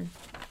item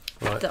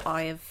that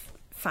I have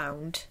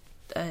found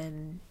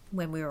when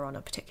we were on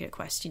a particular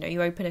quest. You know,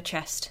 you open a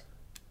chest,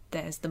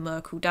 there's the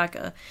Merkel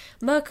dagger.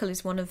 Merkel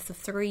is one of the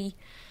 3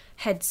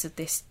 heads of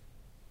this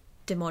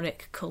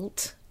demonic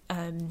cult.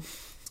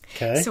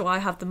 So I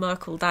have the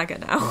Merkel dagger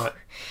now. Right.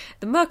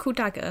 The Merkel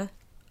dagger,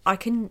 I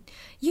can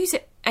use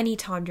it any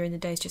time during the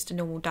day. It's just a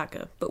normal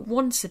dagger, but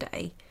once a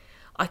day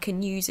I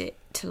can use it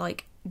to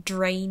like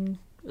drain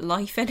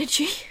life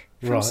energy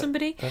from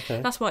somebody.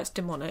 Okay. That's why it's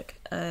demonic.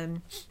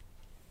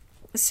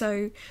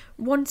 So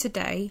once a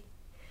day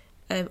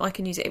I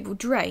can use it. It will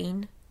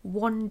drain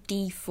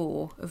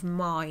 1d4 of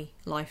my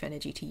life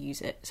energy to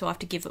use it, so I have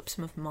to give up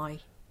some of my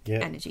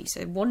energy.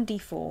 So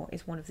 1d4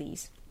 is one of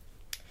these.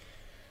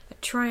 A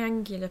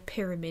triangular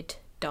pyramid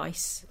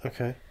dice.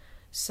 Okay.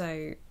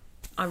 So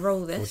I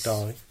roll this.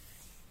 Or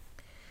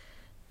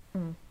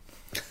die.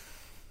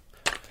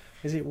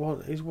 Is it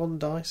one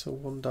dice or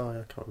one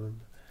die? I can't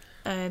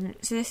remember.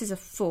 So this is a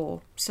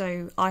 4.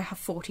 So I have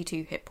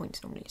 42 hit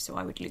points normally, so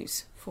I would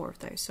lose 4 of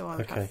those. So I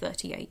would have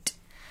 38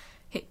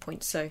 hit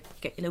points. So you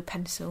get your little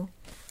pencil,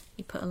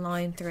 you put a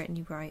line through it, and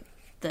you write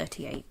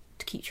 38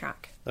 to keep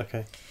track.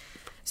 Okay.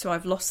 So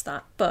I've lost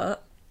that,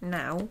 but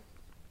now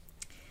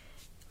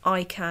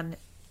I can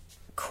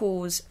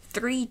cause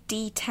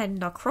 3d10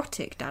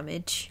 necrotic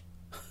damage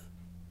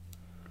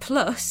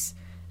plus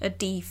a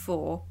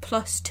d4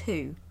 plus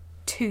 2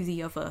 to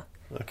the other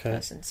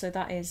person. So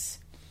that is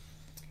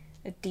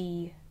a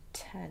d10.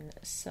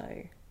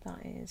 So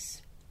that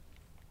is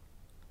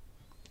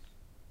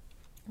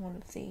one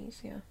of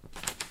these,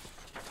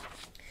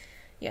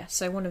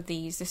 so one of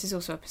these. This is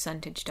also a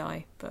percentage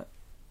die, but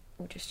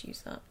we'll just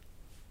use that.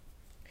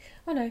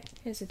 Oh no,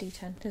 here's a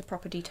D10. Here's a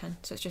proper D10.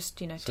 So it's just,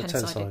 10-sided.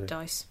 10-sided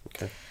dice.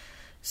 Okay.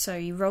 So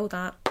you roll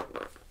that.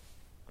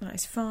 That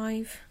is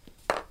 5.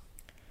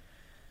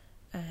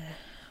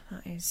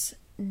 That is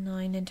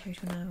 9 in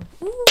total now.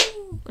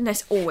 Ooh! And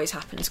this always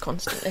happens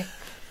constantly.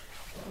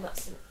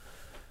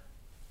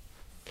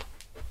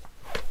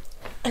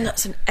 And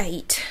that's an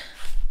 8.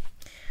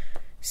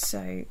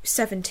 So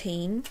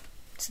 17.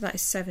 So that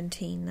is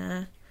 17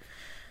 there.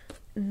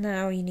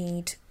 Now you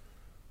need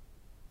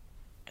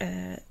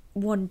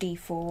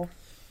 1d4.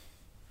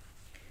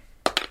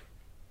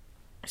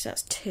 So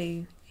that's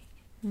 2.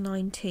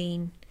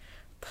 19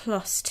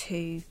 plus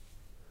 2.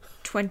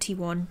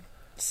 21.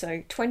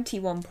 So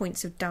 21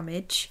 points of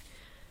damage.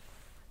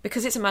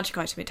 Because it's a magic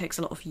item, it takes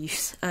a lot of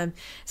use. So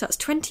that's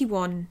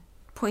 21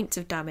 points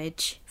of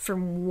damage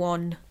from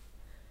one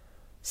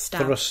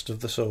stab. Thrust of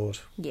the sword.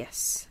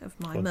 Yes, of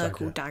my Or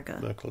Merkle dagger.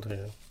 Merkle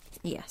dagger.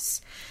 Yes.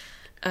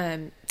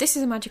 This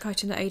is a magic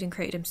item that Aidan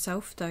created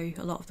himself, though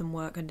a lot of them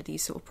work under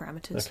these sort of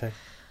parameters. Okay.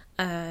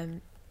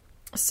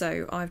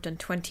 So I've done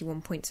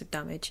 21 points of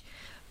damage.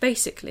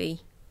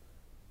 Basically,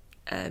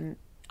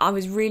 I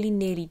was really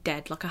nearly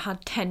dead. Like, I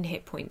had 10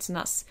 hit points, and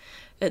that's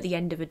at the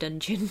end of a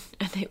dungeon,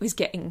 and it was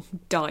getting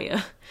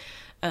dire.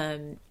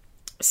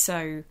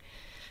 So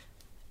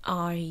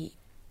I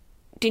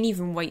didn't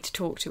even wait to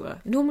talk to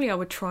her. Normally I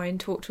would try and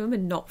talk to him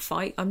and not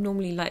fight. I'm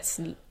normally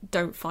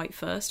don't fight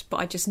first, but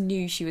I just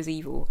knew she was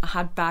evil. I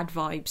had bad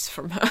vibes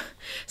from her.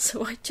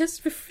 So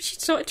before she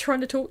started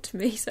trying to talk to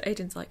me, so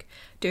Aidan's like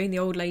doing the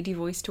old lady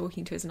voice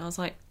talking to us, and I was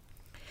like,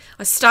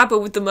 I stab her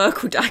with the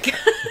Merkle dagger.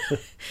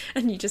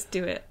 And you just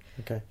do it.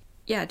 Okay.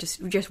 Yeah,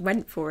 just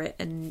went for it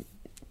and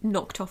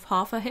knocked off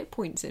half her hit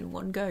points in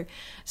one go.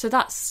 So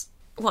that's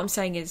what I'm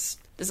saying, is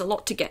there's a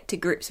lot to get to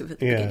grips with at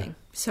the beginning.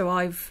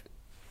 So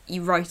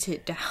you write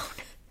it down.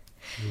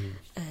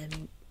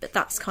 But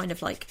that's kind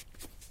of like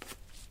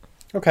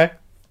okay.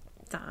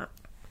 that.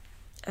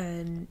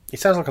 It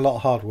sounds like a lot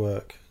of hard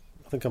work.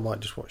 I think I might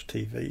just watch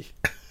TV.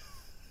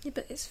 Yeah,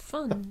 but it's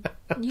fun.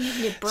 You use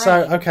your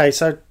brain.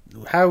 So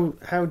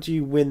how do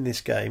you win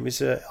this game?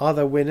 Are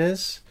there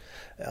winners?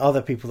 Are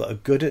there people that are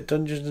good at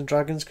Dungeons and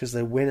Dragons because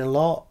they win a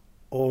lot,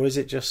 or is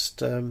it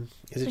just?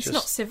 It's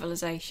not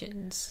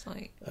Civilizations.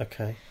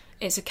 Okay.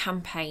 It's a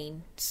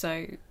campaign.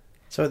 So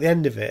at the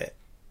end of it,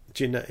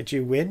 do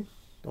you win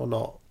or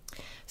not?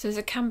 So there's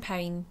a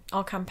campaign.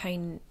 Our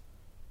campaign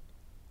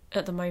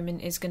at the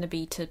moment is going to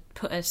be to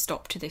put a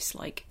stop to this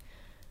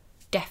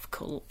death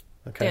cult.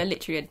 Okay. They are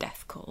literally a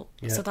death cult.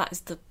 Yeah. So that is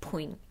the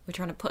point. We're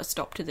trying to put a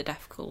stop to the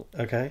death cult.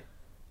 Okay.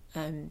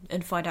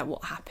 And find out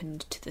what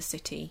happened to the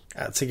city.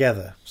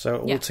 Together. So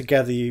all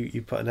together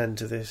you put an end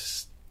to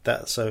this.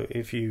 So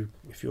if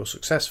you're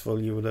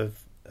successful, you will have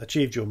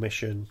achieved your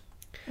mission,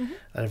 and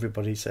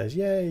everybody says,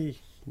 "Yay,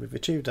 we've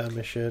achieved our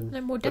mission."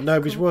 No more death but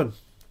nobody's cult. won.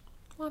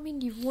 Well, I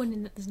mean, you've won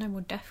in that there's no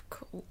more death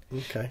cult.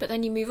 Okay. But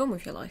then you move on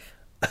with your life.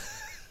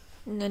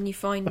 And then you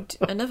find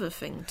another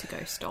thing to go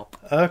stop.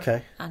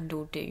 Okay. And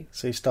or do.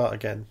 So you start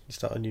again. You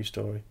start a new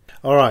story.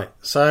 All right.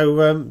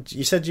 So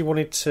you said you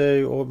wanted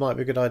to, or it might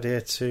be a good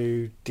idea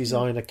to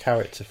design a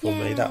character for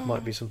me. That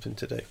might be something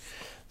to do.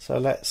 So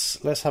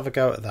let's have a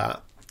go at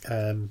that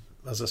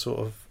as a sort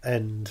of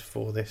end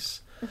for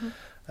this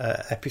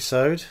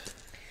episode.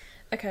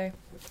 Okay.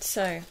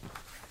 So.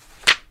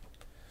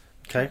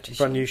 Okay.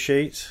 Brand new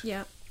sheet.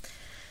 Yeah.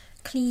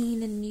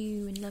 Clean and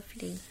new and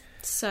lovely.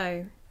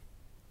 So.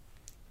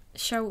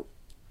 Do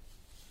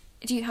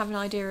you have an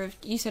idea of?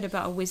 You said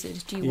about a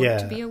wizard. Do you want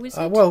to be a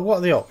wizard? Well, what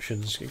are the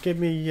options? Give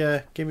me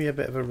a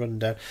bit of a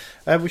rundown.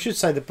 We should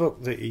say the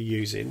book that you're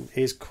using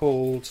is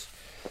called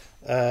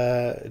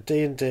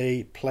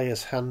D&D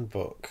Player's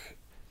Handbook.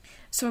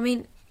 So I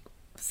mean,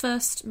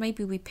 first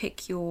maybe we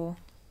pick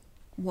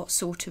what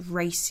sort of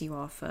race you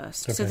are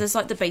first. Okay. So there's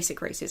the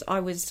basic races. I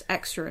was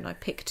extra and I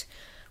picked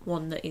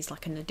one that is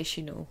an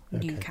additional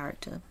new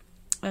character.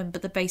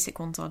 But the basic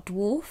ones are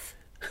dwarf,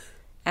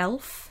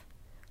 elf,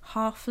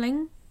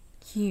 halfling,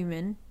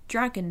 human,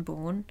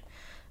 dragonborn,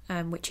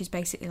 which is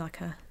basically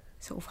like a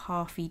sort of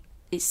halfy.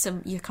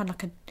 You're kind of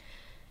like an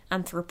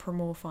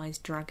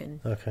anthropomorphized dragon.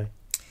 Okay.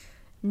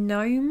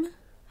 Gnome,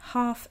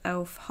 half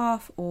elf,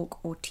 half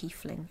orc, or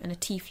tiefling. And a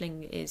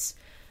tiefling is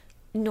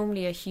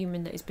normally a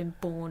human that has been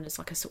born as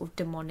a sort of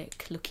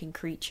demonic looking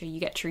creature. You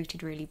get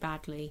treated really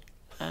badly.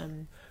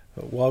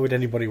 Why would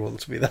anybody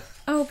want to be that?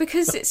 Oh,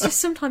 because it's just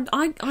sometimes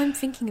I'm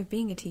thinking of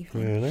being a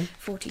tiefling. Really?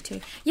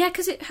 42. Yeah,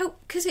 because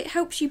it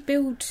helps you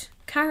build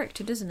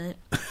character, doesn't it?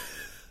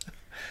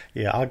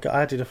 Yeah, I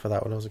had enough of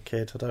that when I was a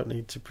kid. I don't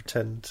need to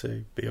pretend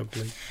to be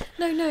ugly.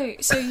 No.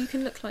 So you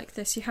can look like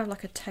this. You have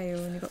a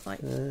tail and you've got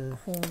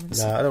horns.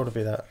 No, I don't want to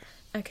be that.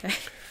 Okay.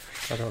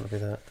 I don't want to be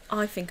that.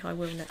 I think I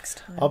will next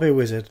time. I'll be a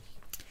wizard.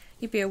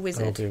 You'd be a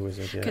wizard. I'll be a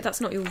wizard. Yeah. Okay,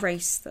 that's not your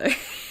race though.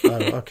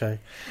 Oh, okay.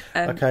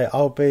 Okay,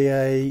 I'll be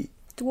a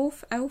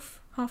dwarf, elf,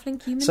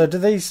 halfling, human. So do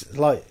these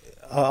I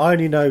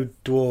only know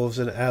dwarves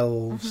and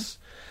elves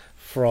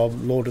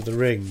from Lord of the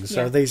Rings.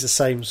 So are these the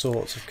same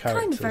sorts of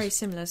characters? Kind of very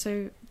similar.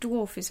 So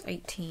dwarf is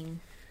 18.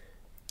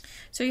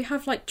 So you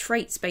have like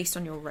traits based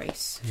on your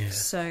race. Yeah.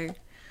 So,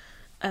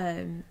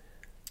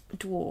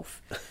 dwarf,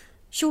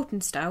 short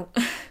and stout,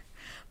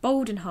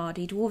 bold and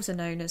hardy. Dwarves are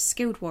known as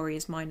skilled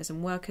warriors, miners,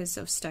 and workers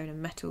of stone and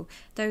metal.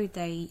 Though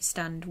they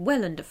stand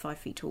well under 5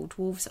 feet tall,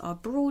 dwarves are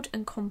broad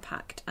and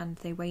compact, and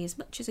they weigh as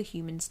much as a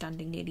human,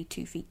 standing nearly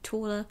 2 feet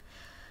taller.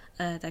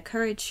 Their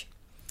courage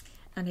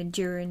and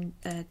enduring,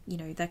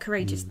 their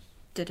courage is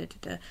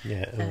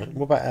Yeah.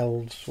 What about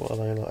elves? What are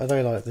they like? Are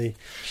they like the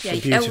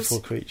beautiful elves,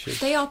 creatures?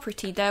 They are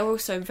pretty. They're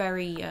also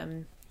very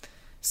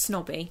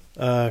snobby.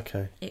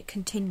 Okay. It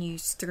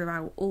continues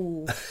throughout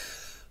all.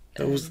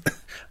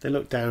 They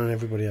look down on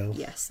everybody else.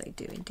 Yes, they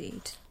do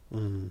indeed.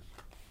 Mm.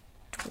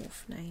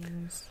 Dwarf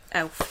names.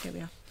 Elf, here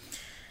we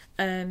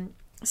are.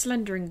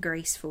 Slender and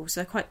graceful,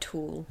 so they're quite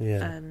tall.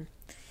 Yeah.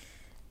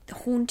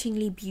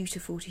 Hauntingly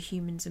beautiful to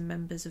humans and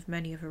members of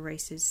many other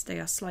races. They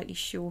are slightly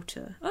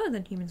shorter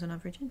than humans on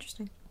average.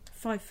 Interesting.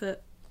 5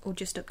 foot or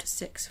just up to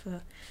 6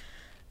 foot.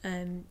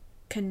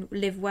 Can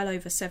live well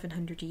over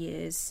 700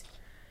 years.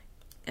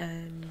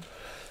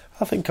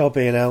 I think I'll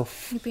be an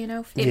elf. You'd be an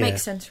elf? It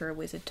makes sense for a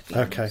wizard to be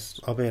honest.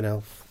 I'll be an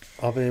elf.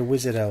 I'll be a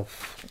wizard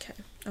elf. Okay,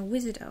 a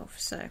wizard elf.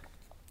 So,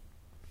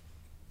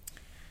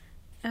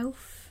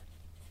 elf,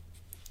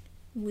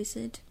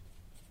 wizard.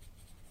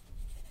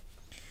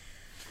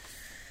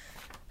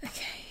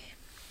 Okay.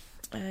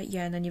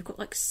 And then you've got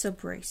like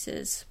sub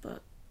races,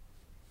 but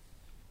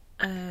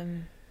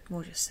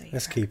we'll just say.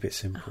 Let's keep it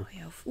simple.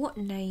 Elf. What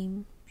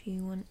name do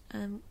you want?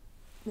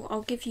 Well,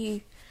 I'll give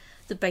you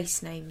the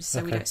base names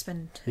so we don't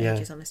spend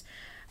ages on this.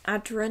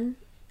 Adran,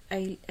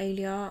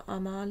 Aliar,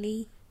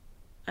 Amali,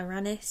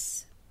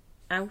 Aranis,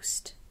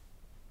 Aust.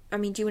 I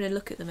mean, do you want to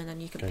look at them and then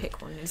you can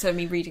pick one instead of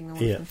me reading them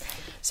all? Yeah.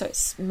 So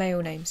it's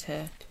male names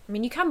here. I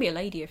mean, you can be a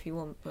lady if you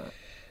want, but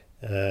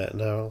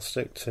no, I'll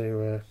stick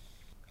to.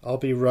 I'll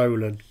be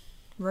Roland.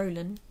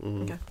 Roland.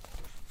 Okay.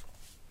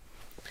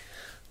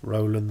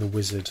 Roland the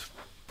wizard,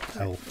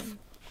 elf.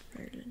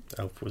 Roland.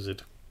 Elf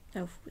wizard.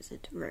 Elf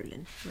wizard.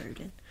 Roland.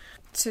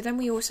 So then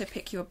we also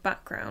pick your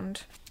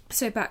background.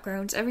 So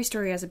backgrounds. Every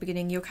story has a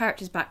beginning. Your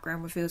character's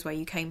background reveals where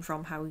you came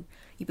from, how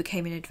you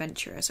became an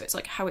adventurer. So it's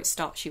like how it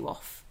starts you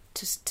off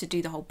to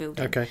do the whole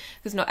building. Okay.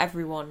 Because not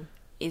everyone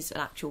is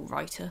an actual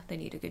writer. They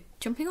need a good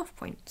jumping off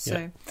point.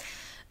 So,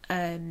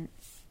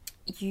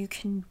 you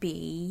can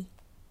be.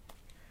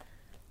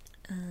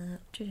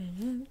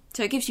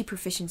 So it gives you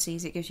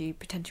proficiencies. It gives you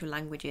potential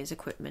languages,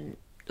 equipment,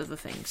 other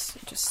things.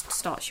 It just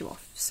starts you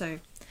off. So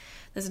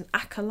there's an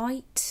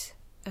acolyte,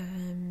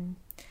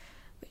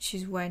 which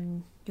is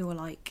when you're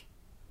like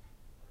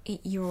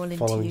you're all into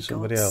following your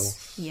somebody gods.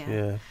 Else.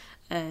 Yeah.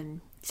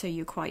 So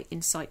you're quite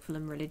insightful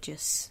and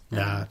religious.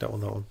 Nah, I don't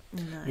want that one.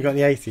 No. You got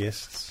the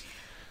atheists?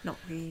 Not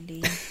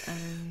really.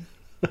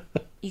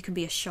 You can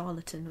be a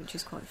charlatan, which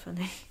is quite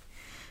funny.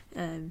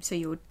 So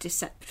you're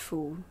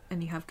deceptful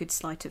and you have good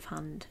sleight of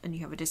hand and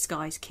you have a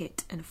disguise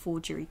kit and a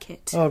forgery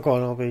kit. Oh, go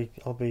on.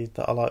 I'll be.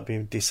 I like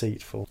being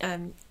deceitful.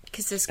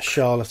 Because there's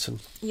charlatan.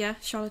 Yeah,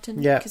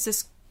 charlatan. Yeah. Because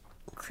there's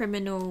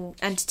criminal,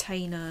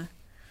 entertainer.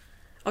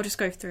 I'll just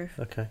go through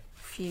a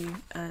few.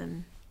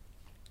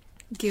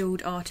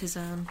 Guild,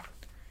 artisan,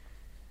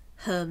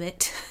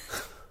 hermit.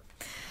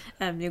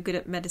 You're good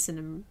at medicine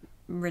and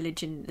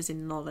religion, as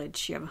in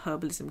knowledge. You have a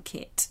herbalism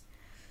kit.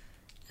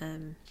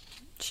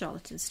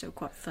 Charlatan's still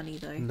quite funny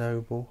though.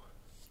 Noble.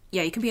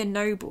 Yeah, you can be a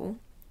noble,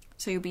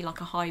 so you'll be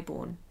like a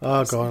highborn.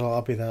 Oh, go on,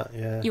 I'll be that.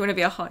 Yeah. You want to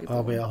be a highborn?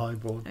 I'll be a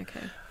highborn.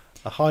 Okay.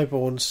 A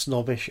highborn,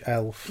 snobbish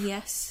elf.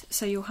 Yes.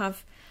 So you'll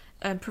have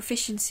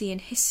proficiency in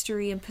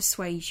history and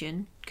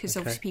persuasion, because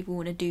obviously people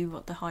want to do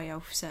what the high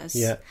elf says.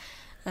 Yeah.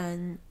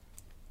 And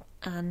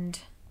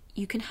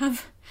you can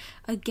have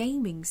a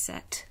gaming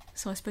set.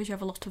 So I suppose you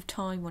have a lot of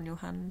time on your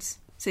hands.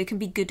 So you can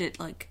be good at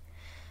like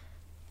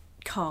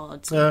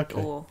cards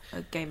or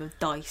a game of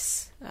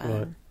dice.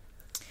 Right.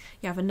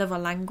 You have another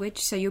language,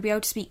 so you'll be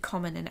able to speak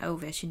Common and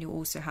Elvish, and you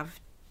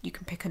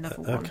can pick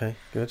another one. Okay,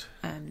 good.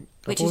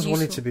 Which I've always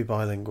wanted to be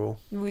bilingual.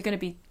 We're going to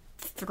be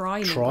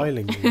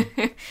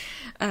trilingual.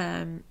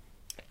 An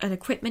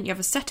equipment, you have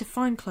a set of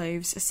fine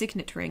clothes, a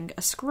signet ring,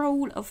 a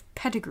scroll of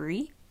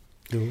pedigree,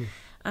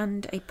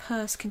 and a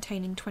purse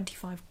containing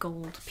 25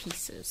 gold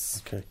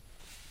pieces. Okay.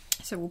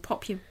 So we'll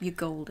pop your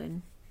gold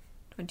in,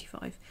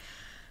 25.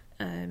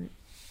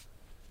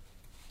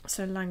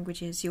 So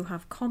languages, you'll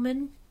have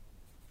Common,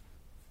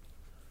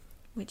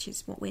 which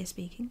is what we're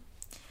speaking.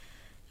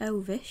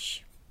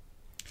 Elvish.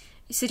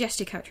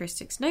 Suggested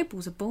characteristics.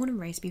 Nobles are born and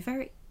raised to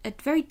be a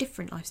very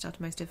different lifestyle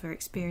to most of their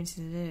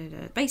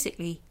experiences.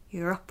 Basically,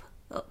 you're up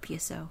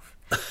yourself.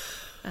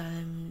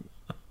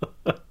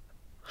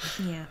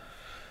 Yeah.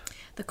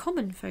 The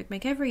common folk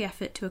make every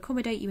effort to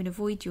accommodate you and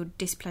avoid your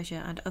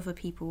displeasure, and other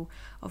people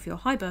of your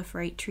high birth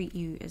rate treat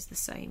you as the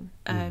same.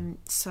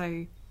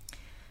 So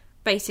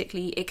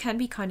basically, it can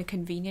be kind of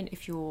convenient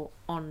if you're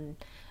on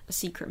a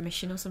secret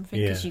mission or something,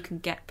 because you can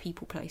get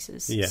people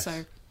places. Yes.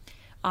 So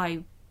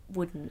I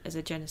wouldn't, as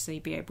a Genesee,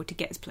 be able to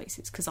get us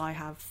places because I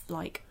have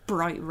like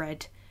bright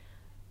red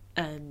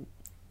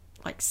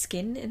like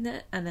skin in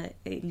there, and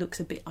it looks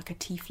a bit like a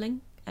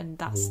tiefling, and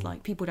that's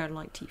like, people don't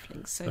like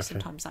tieflings, so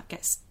sometimes that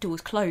gets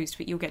doors closed,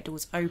 but you'll get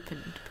doors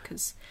opened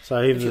because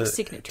so even your the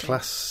signature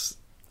class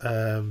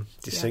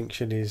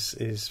distinction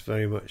is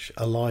very much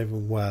alive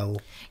and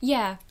well.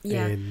 Yeah.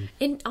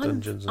 In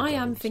Dungeons and I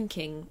am Dragons.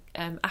 thinking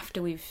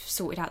after we've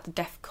sorted out the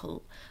death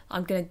cult,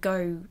 I'm going to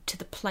go to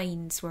the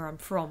plains where I'm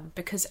from,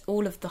 because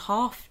all of the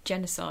half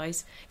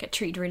genocides get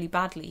treated really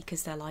badly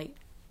because they're like,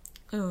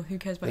 oh, who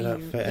cares about They you?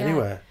 don't fit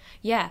anywhere.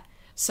 Yeah.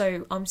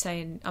 So I'm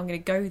saying I'm going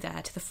to go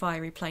there to the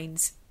fiery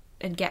plains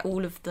and get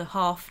all of the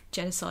half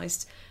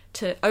genocides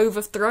to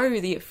overthrow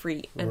the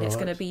Ifrit, and it's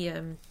going to be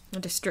a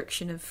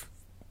destruction of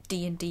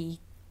D&D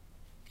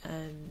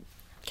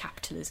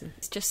capitalism.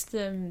 It's just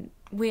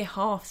we're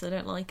half, so they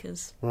don't like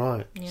us.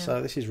 Right. Yeah.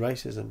 So this is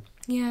racism.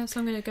 Yeah, so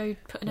I'm going to go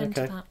put an end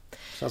to that.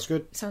 Sounds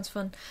good. Sounds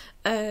fun.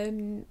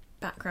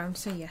 Background.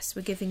 So yes,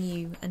 we're giving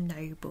you a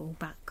noble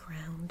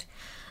background.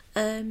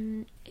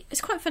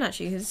 It's quite fun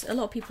actually, because a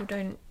lot of people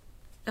don't.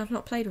 I've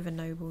not played with a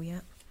noble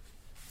yet.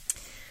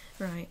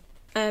 Right.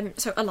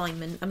 So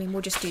alignment. I mean,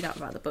 we'll just do that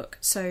without the book.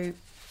 So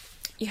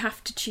you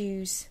have to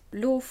choose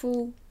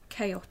lawful,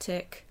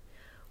 chaotic,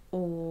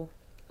 or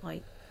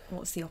like,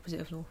 what's the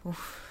opposite of lawful?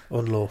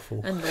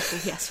 Unlawful. Unlawful.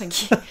 Yes,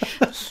 thank you.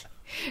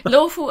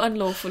 Lawful,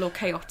 unlawful, or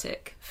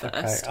chaotic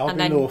first, I'll and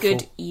be then lawful.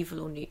 good,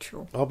 evil, or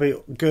neutral. I'll be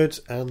good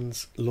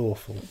and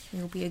lawful.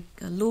 You'll be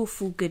a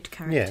lawful good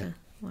character.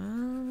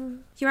 Well,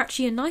 you're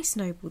actually a nice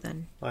noble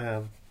then. I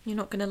am. You're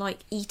not going to like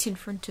eat in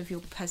front of your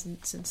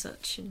peasants and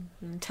such and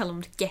tell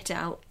them to get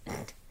out.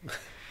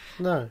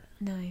 No.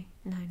 No.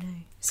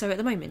 So at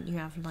the moment you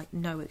have like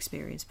no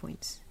experience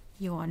points.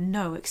 You are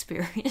no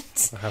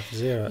experience. I have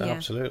 0, Yeah.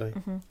 absolutely.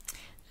 Mm-hmm.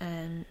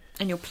 And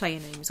your player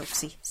name is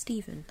obviously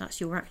Stephen.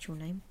 That's your actual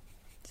name.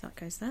 So that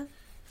goes there.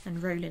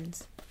 And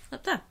Roland's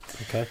up there.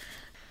 Okay.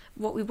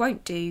 What we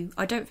won't do,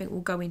 I don't think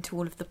we'll go into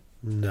all of the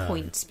No.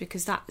 points,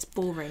 because that's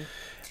boring.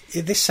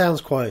 This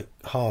sounds quite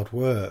hard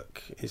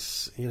work.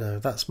 It's,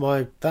 that's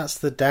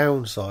the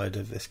downside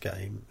of this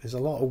game. There's a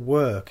lot of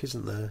work,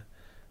 isn't there?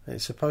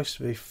 It's supposed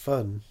to be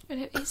fun.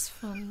 And it is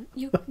fun.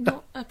 You're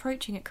not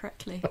approaching it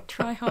correctly.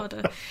 Try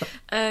harder.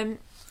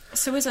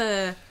 So as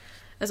a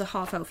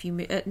half elf,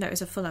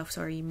 as a full elf,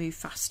 sorry, you move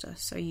faster.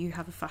 So you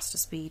have a faster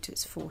speed.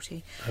 It's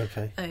 40.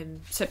 Okay.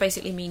 So it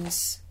basically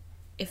means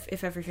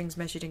if everything's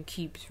measured in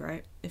cubes,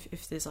 right?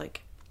 If there's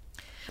like,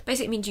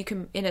 basically means you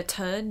can, in a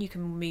turn, you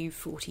can move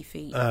 40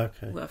 feet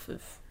worth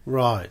of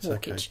right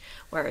walkage, okay.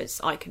 whereas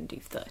I can do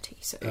 30.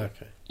 So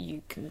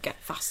you can get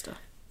faster.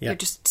 Yeah. You're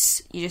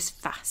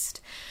just fast.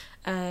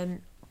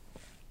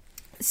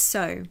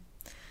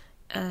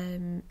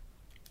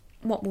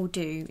 What we'll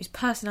do is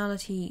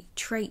personality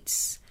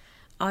traits,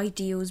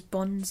 ideals,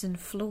 bonds, and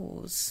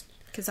flaws,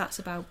 because that's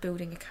about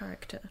building a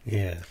character.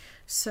 Yeah.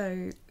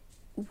 So,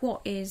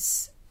 what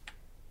is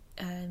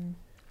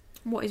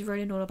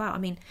Roland all about? I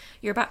mean,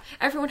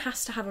 everyone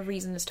has to have a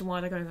reason as to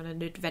why they're going on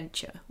an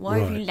adventure. Why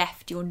have you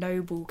left your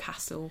noble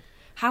castle?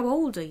 How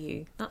old are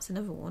you? That's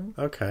another one.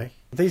 Okay.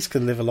 These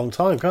can live a long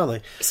time, can't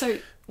they? So,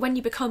 when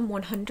you become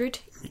 100,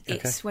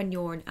 it's when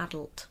you're an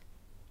adult.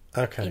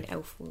 Okay. In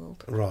elf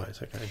world. Right,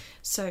 okay.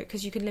 So,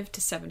 because you can live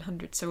to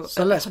 700. So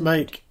let's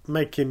make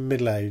him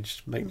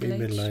middle-aged. Make me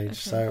Middle-aged,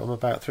 middle-aged. okay. So I'm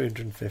about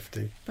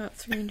 350. About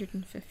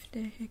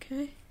 350,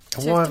 okay.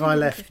 And So why have I 350.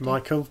 left my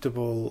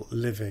comfortable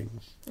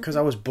living? Because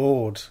I was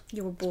bored.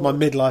 You were It's bored. my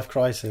midlife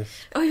crisis.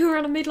 Oh, you were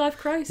on a midlife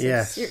crisis?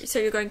 Yes. So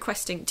you're going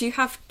questing. Do you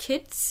have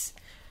kids?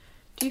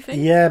 Do you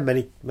think? Yeah,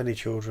 many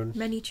children.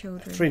 Many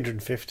children.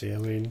 350, I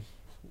mean.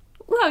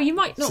 Well, you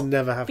might To not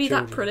never have be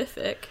children. that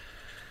prolific.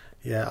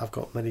 Yeah, I've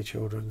got many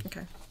children.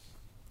 Okay.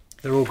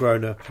 They're all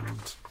grown up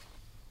and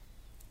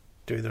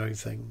doing their own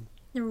thing.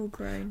 They're all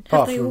grown.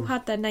 Apart Have they all from-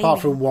 had their naming?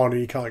 Apart from one who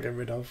you can't get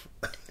rid of.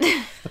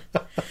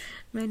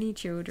 Many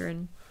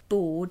children.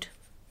 Bored.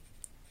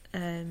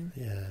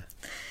 Yeah.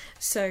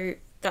 So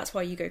that's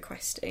why you go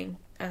questing.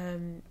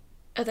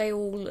 Are they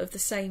all of the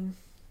same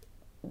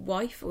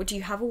wife, or do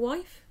you have a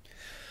wife?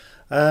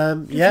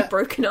 Have Yeah. you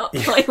broken up?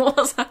 Like,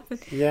 what's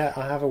happened? Yeah,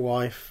 I have a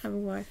wife. Have a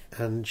wife.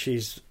 And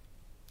she's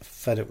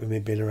fed up with me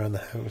being around the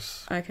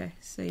house. Okay,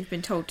 so you've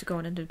been told to go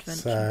on an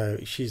adventure. So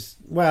she's...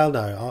 Well,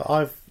 no,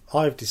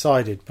 I've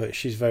decided, but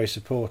she's very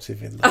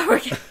supportive in that. Oh,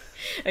 okay.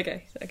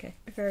 Okay.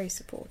 A very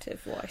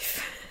supportive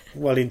wife.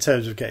 Well, in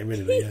terms of getting rid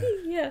of me,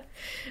 yeah.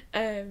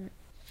 Yeah.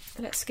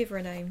 Let's give her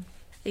a name.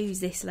 Who's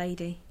this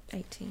lady?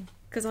 18.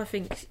 Because I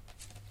think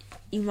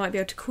you might be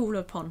able to call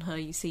upon her,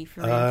 you see,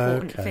 for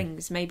important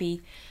things.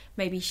 Maybe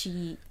we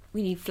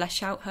need to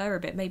flesh out her a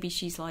bit. Maybe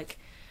she's like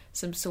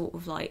some sort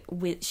of like...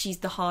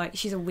 she's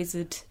a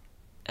wizard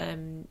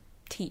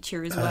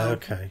teacher as well.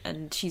 Okay.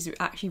 And she's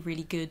actually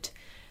really good.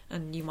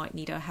 And you might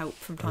need her help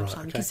from time to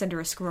time. You can send her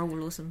a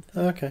scroll or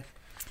something. Okay.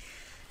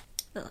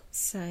 Let's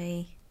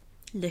say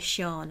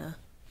Lashana.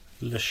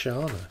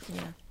 Lashana.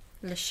 Yeah,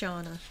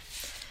 Lashana.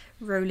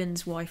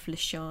 Roland's wife,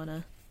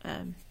 Lashana.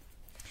 I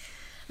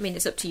mean,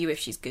 it's up to you if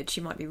she's good.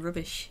 She might be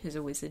rubbish as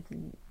a wizard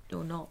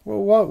or not.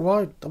 Well,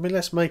 why? I mean,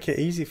 let's make it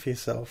easy for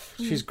yourself.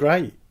 She's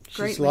great.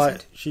 Great She's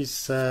like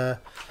wizard.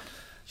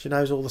 she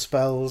knows all the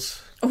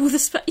spells. All the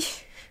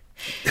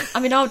I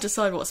mean, I'll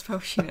decide what spell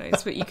she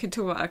knows, but you can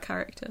talk about her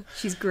character.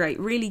 She's great,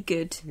 really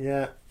good.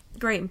 Yeah.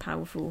 Great and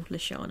powerful,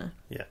 Lashana.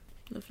 Yeah.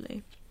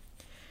 Lovely.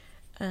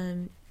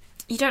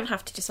 You don't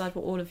have to decide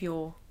what all of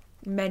your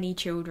many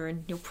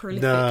children, your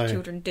prolific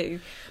children do.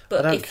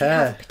 But if you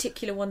have a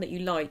particular one that you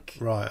like,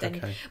 then...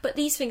 Okay. But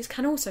these things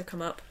can also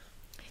come up.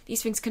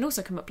 These things can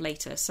also come up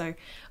later. So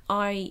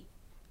I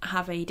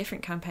have a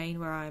different campaign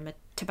where I'm a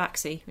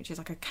tabaxi, which is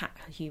like a cat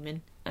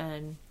human.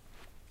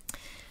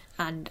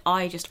 And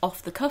I just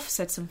off the cuff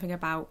said something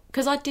about...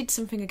 Because I did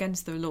something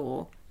against the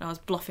law, and I was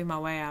bluffing my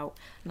way out.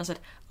 And I said,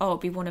 it'll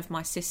be one of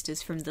my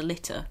sisters from the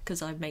litter,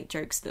 because I make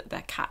jokes that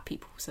they're cat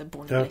people, so they're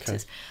born in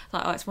litters.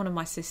 Like, it's one of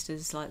my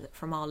sisters, like,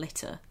 from our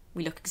litter.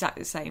 We look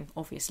exactly the same,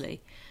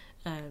 obviously.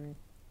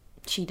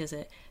 She does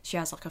it. She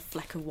has, like, a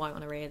fleck of white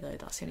on her ear, though.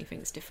 That's the only thing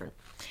that's different.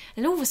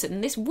 And all of a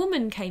sudden, this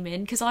woman came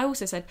in, because I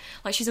also said,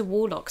 like, she's a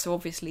warlock, so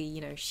obviously,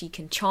 you know, she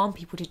can charm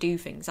people to do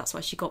things. That's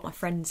why she got my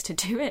friends to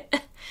do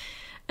it.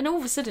 And all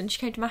of a sudden, she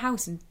came to my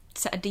house and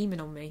set a demon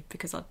on me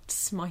because I'd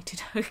smited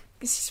her,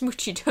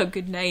 smutched her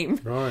good name.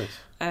 Right.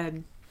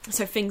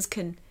 So things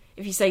can,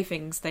 if you say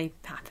things, they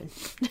happen.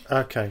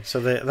 Okay,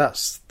 so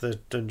that's the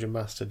Dungeon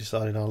Master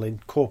deciding I'll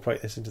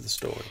incorporate this into the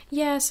story.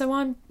 Yeah, so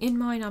I'm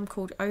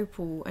called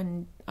Opal,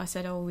 and I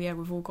said, oh yeah,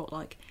 we've all got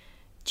like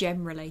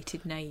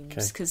gem-related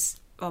names because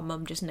our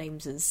mum just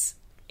names us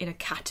in a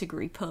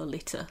category per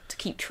litter to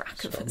keep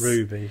track of us.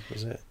 Ruby,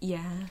 was it?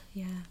 Yeah.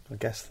 I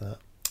guessed that.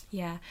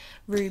 Yeah,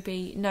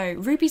 Ruby. No,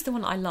 Ruby's the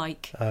one that I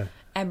like. Oh.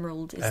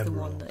 Emerald is the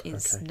one that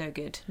is no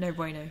good. No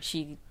bueno.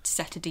 She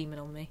set a demon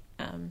on me.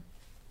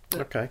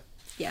 Okay.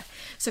 Yeah.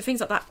 So things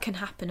like that can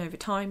happen over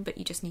time, but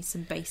you just need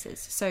some bases.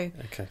 So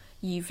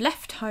you've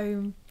left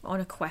home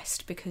on a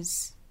quest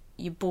because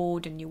you're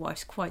bored and your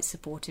wife's quite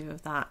supportive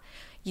of that.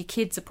 Your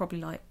kids are probably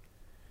like,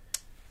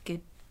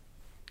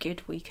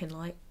 good, we can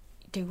like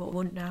do what we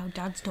want now.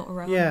 Dad's not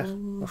around. Yeah,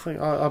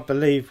 I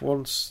believe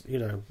once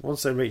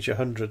they reach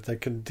 100, they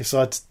can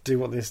decide to do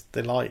what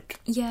they like.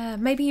 Yeah,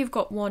 maybe you've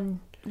got one.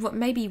 What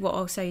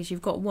I'll say is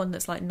you've got one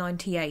that's like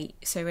 98.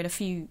 So in a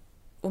few,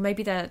 or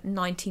maybe they're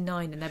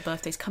 99 and their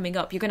birthday's coming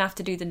up. You're going to have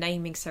to do the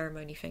naming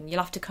ceremony thing.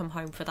 You'll have to come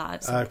home for that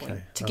at some point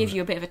to give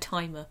you a bit of a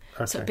timer,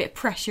 so a bit of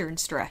pressure and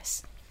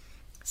stress.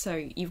 So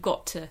you've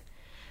got to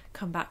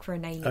come back for a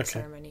naming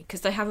ceremony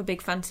because they have a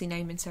big fancy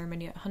naming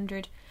ceremony at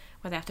 100.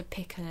 Where they have to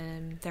pick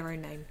their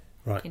own name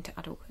into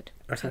adulthood.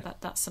 So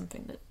that's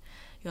something that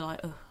you're like,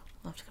 oh,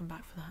 I'll have to come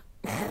back for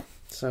that.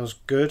 Sounds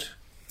good.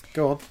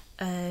 Go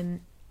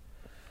on.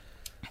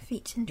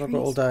 Feats and trees. I've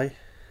got all day.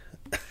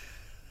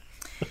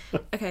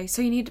 Okay,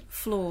 so you need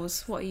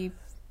flaws. What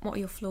are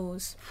your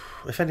flaws?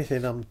 If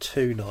anything, I'm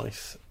too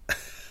nice.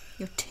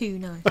 You're too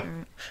nice,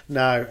 right?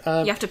 No.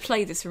 You have to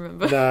play this,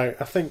 remember? No,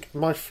 I think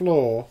my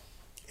flaw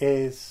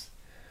is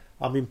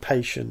I'm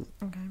impatient.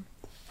 Okay.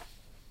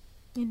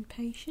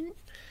 Impatient?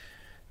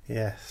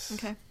 Yes.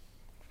 Okay.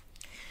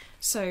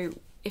 So,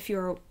 if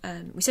you're...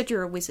 we said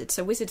you're a wizard,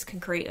 so wizards can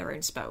create their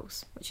own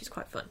spells, which is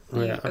quite fun.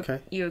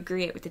 You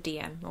agree it with the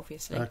DM,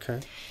 obviously.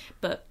 Okay.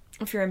 But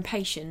if you're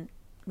impatient,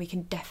 we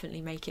can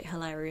definitely make it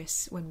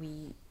hilarious when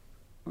we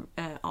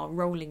are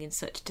rolling and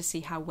such to see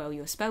how well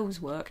your spells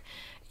work.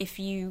 If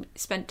you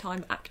spent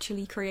time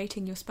actually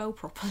creating your spell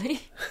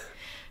properly...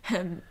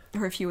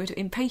 or if you were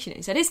impatient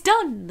and said, it's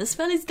done, the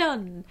spell is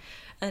done,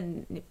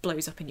 and it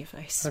blows up in your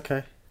face.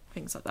 Okay.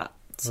 Things like that.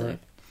 So it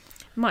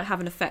might have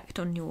an effect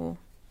on your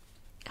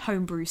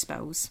homebrew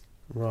spells.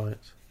 Right.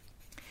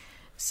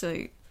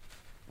 So,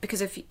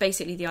 because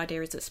basically the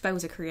idea is that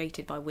spells are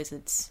created by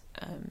wizards,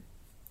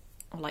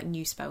 or like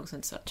new spells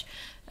and such.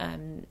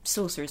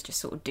 Sorcerers just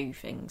sort of do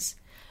things.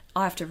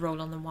 I have to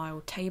roll on the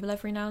wild table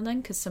every now and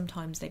then because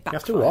sometimes they backfire. You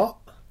have to what?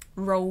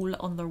 Roll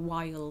on the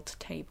wild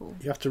table.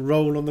 You have to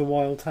roll on the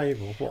wild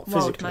table? What,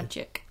 physically? Wild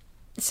magic.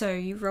 So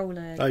you roll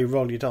you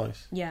roll your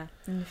dice? Yeah,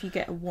 and if you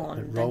get a 1...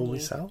 I roll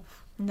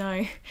myself?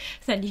 No,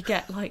 then you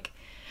get like...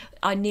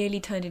 I nearly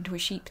turned into a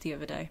sheep the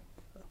other day.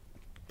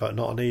 But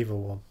not an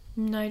evil one?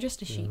 No,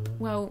 just a sheep.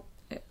 Well,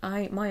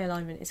 my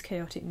alignment is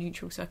chaotic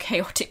neutral, so a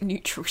chaotic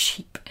neutral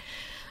sheep.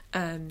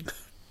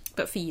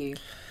 But for you,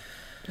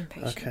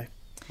 impatient. Okay,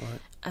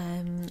 right.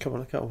 Come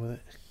on, get on with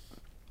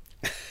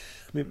it.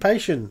 I'm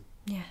impatient.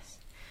 Yes.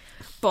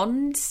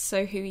 Bonds.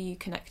 So, who are you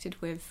connected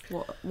with?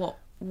 What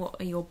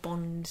are your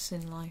bonds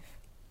in life?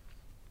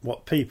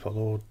 What, people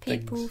or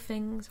people,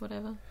 things,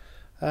 whatever.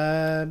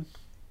 I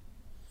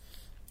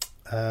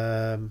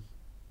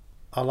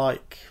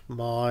like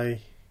my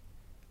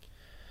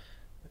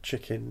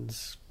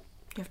chickens.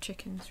 You have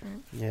chickens,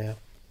 right? Yeah.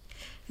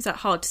 Is that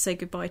hard to say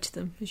goodbye to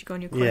them as you go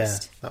on your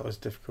quest? Yeah, that was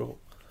difficult.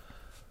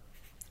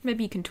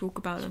 Maybe you can talk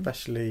about them.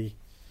 Especially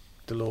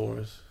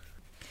Dolores.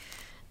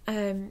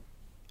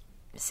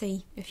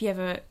 See, if you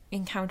ever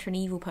encounter an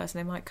evil person,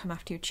 they might come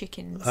after your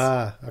chickens.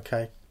 Ah,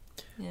 okay.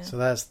 Yeah. So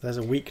there's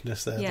a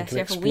weakness there. Yes, they can you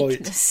have exploit. A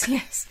weakness.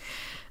 Yes.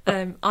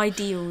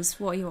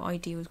 Ideals. What are your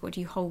ideals? What do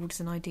you hold as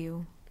an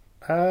ideal?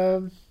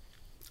 To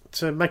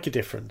make a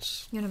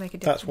difference. You want to make a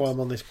difference. That's why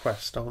I'm on this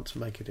quest. I want to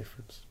make a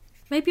difference.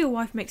 Maybe your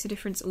wife makes a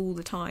difference all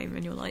the time,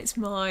 and you're like, it's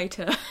my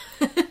turn.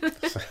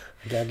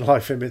 Again,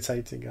 life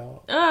imitating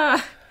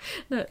art.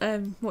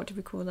 No, what do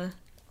we call her?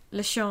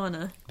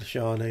 Lashana.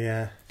 Lashana,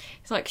 yeah.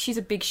 It's like she's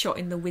a big shot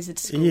in the wizard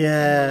school.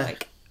 Yeah. And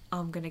like,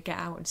 I'm going to get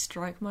out and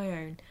strike my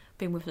own.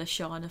 Been with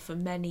Lashana for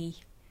many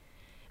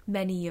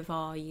of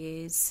our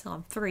years.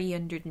 I'm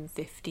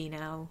 350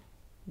 now.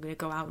 I'm going to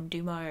go out and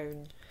do my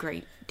own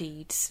great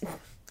deeds.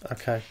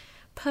 Okay.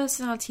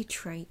 Personality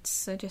traits,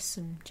 so just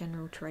some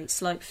general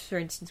traits. Like, for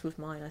instance, with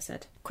mine, I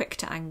said quick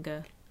to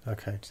anger.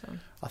 Okay. So,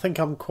 I think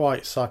I'm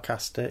quite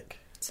sarcastic.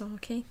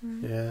 sarky.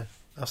 Yeah.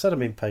 I said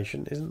I'm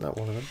impatient. Isn't that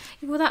one of them?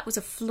 Well, that was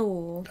a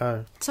flaw.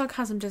 Oh.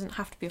 Sarcasm doesn't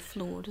have to be a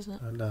flaw, does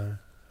it? No.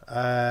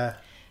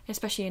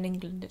 Especially in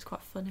England, it's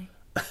quite funny.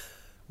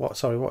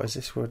 What is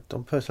this word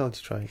on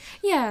personality trait?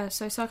 Yeah,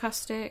 so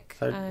sarcastic.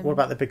 So what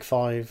about the big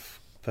 5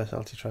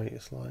 personality trait?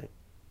 It's like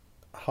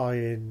high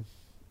in...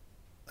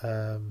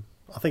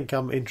 I think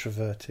I'm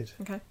introverted.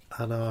 Okay.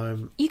 And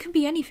I'm... You can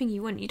be anything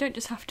you want. You don't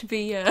just have to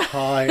be...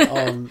 high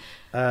on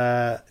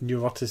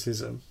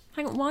neuroticism.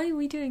 Hang on, why are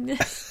we doing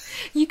this?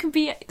 You can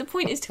be... The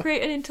point is to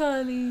create an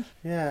entirely...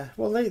 Yeah,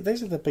 well,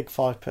 these are the big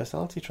 5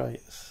 personality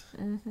traits.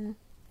 Mm-hmm.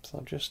 So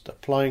I'm just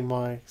applying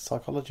my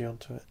psychology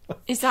onto it.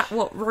 Is that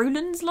what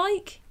Roland's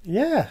like?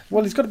 Yeah,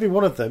 well, it's got to be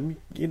one of them,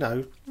 you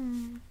know.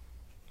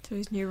 So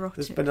he's neurotic.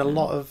 There's been a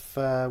lot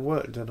of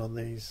work done on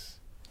these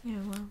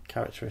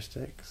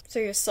characteristics. So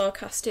you're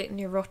sarcastic,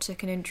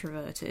 neurotic and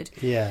introverted.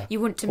 Yeah. You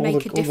want to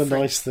make a difference. All the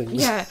nice things.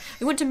 Yeah,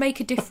 you want to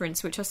make a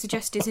difference, which I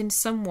suggest is in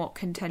somewhat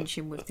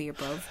contention with the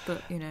above,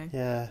 but, you know.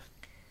 Yeah.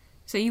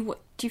 So do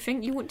you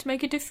think you want to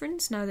make a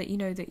difference now that you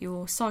know that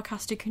you're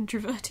sarcastic,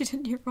 introverted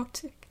and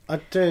neurotic? I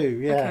do,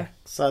 yeah. Okay.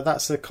 So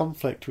that's the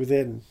conflict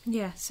within.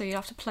 Yeah, so you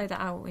have to play that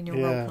out in your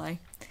role play.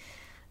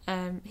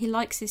 He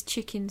likes his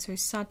chickens, so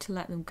he's sad to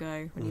let them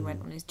go when he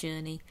went on his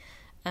journey.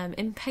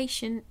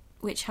 Impatient,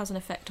 which has an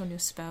effect on your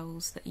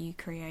spells that you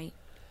create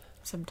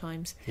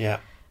sometimes. Yeah.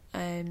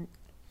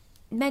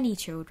 Many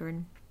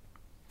children.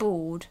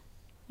 Bored.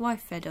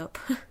 Wife fed up.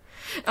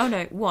 Oh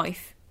no,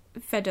 wife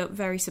fed up,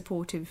 very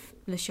supportive.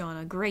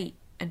 Lashana, great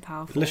and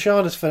powerful.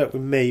 Lashana's fed up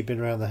with me being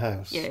around the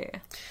house. Yeah.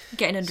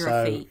 Getting under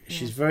her feet.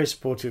 She's very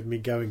supportive of me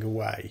going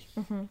away.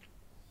 Mm-hmm.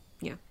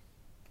 Yeah.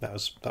 That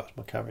was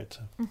my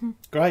character. Mm-hmm.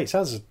 Great.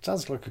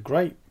 Sounds like a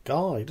great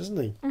guy, doesn't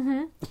he?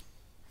 Mm-hmm.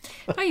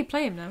 How you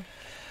play him now?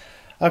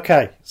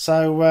 Okay,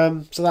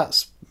 so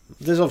that's...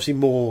 There's obviously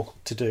more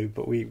to do,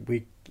 but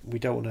we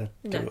don't want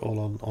to do it all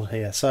on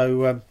here.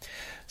 So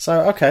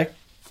okay.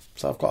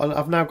 So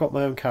I've now got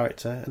my own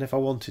character, and if I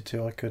wanted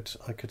to, I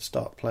could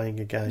start playing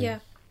a game. Yeah.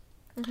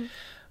 Mm-hmm.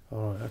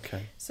 All right.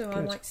 Okay. So Good.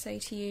 I might say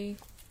to you,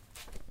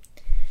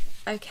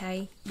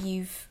 okay,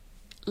 you've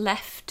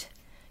left.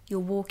 You're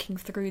walking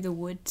through the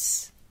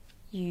woods.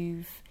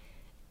 You've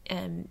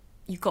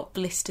got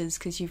blisters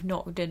because you've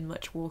not done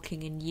much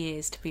walking in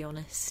years, to be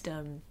honest.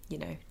 You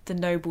know, the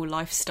noble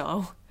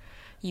lifestyle.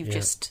 You've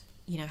just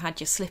had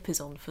your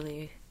slippers on for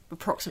the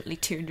approximately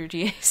 200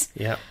 years.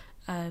 Yeah.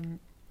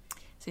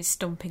 So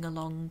stomping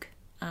along,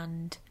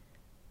 and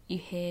you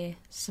hear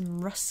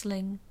some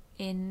rustling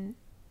in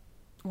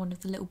one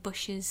of the little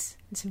bushes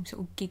and some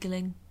sort of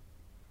giggling.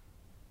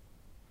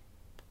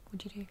 What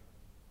do you do?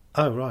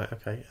 Oh, right,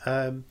 okay.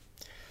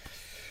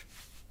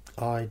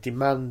 I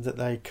demand that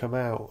they come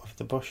out of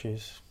the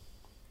bushes.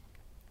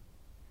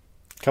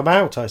 Come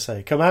out, I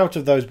say. Come out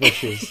of those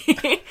bushes.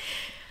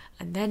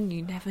 And then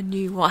you never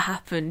knew what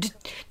happened.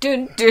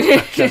 Dun, dun.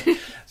 Okay.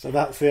 So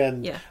that's the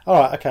end. Yeah. All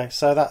right, okay.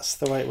 So that's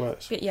the way it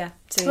works. But yeah,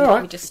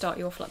 so we just start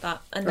you off like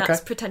that. And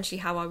that's potentially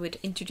how I would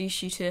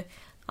introduce you to,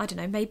 I don't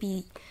know,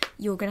 maybe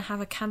you're going to have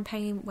a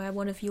campaign where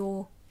one of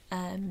your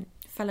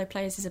fellow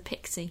players is a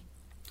pixie.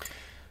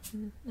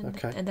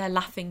 And they're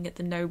laughing at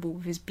the noble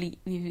with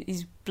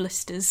his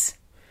blisters.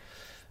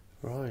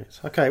 Right.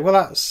 Okay. Well,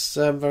 that's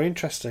very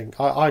interesting.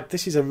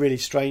 This is a really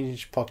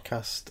strange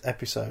podcast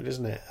episode,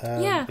 isn't it?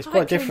 It's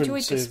quite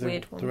different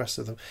to the rest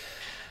of them.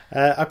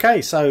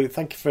 Okay. So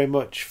thank you very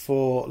much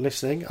for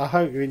listening. I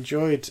hope you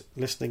enjoyed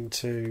listening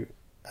to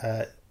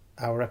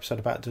our episode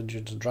about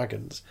Dungeons and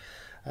Dragons.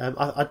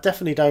 I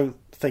definitely don't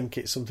think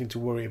it's something to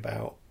worry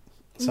about.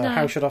 So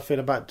how should I feel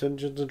about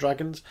Dungeons and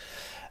Dragons?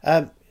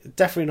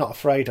 Definitely not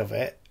afraid of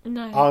it.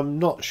 No. I'm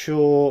not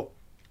sure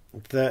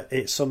that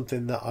it's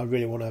something that I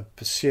really want to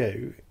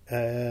pursue.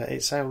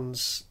 It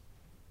sounds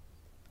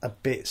a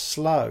bit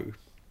slow.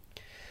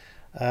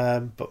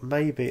 But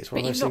maybe it's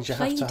one of those things you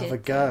have to have a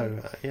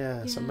go.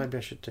 Yeah, so maybe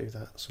I should do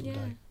that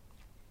someday.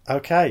 Yeah.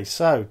 Okay,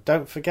 so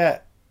don't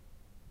forget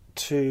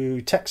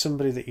to text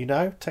somebody that you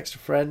know, text a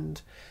friend,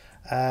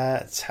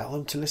 tell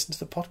them to listen to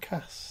the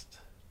podcast.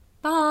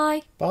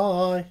 Bye.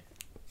 Bye.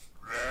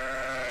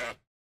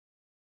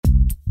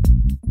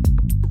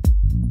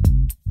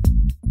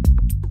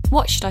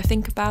 What Should I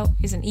Think About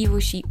is an Evil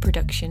Sheep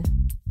production.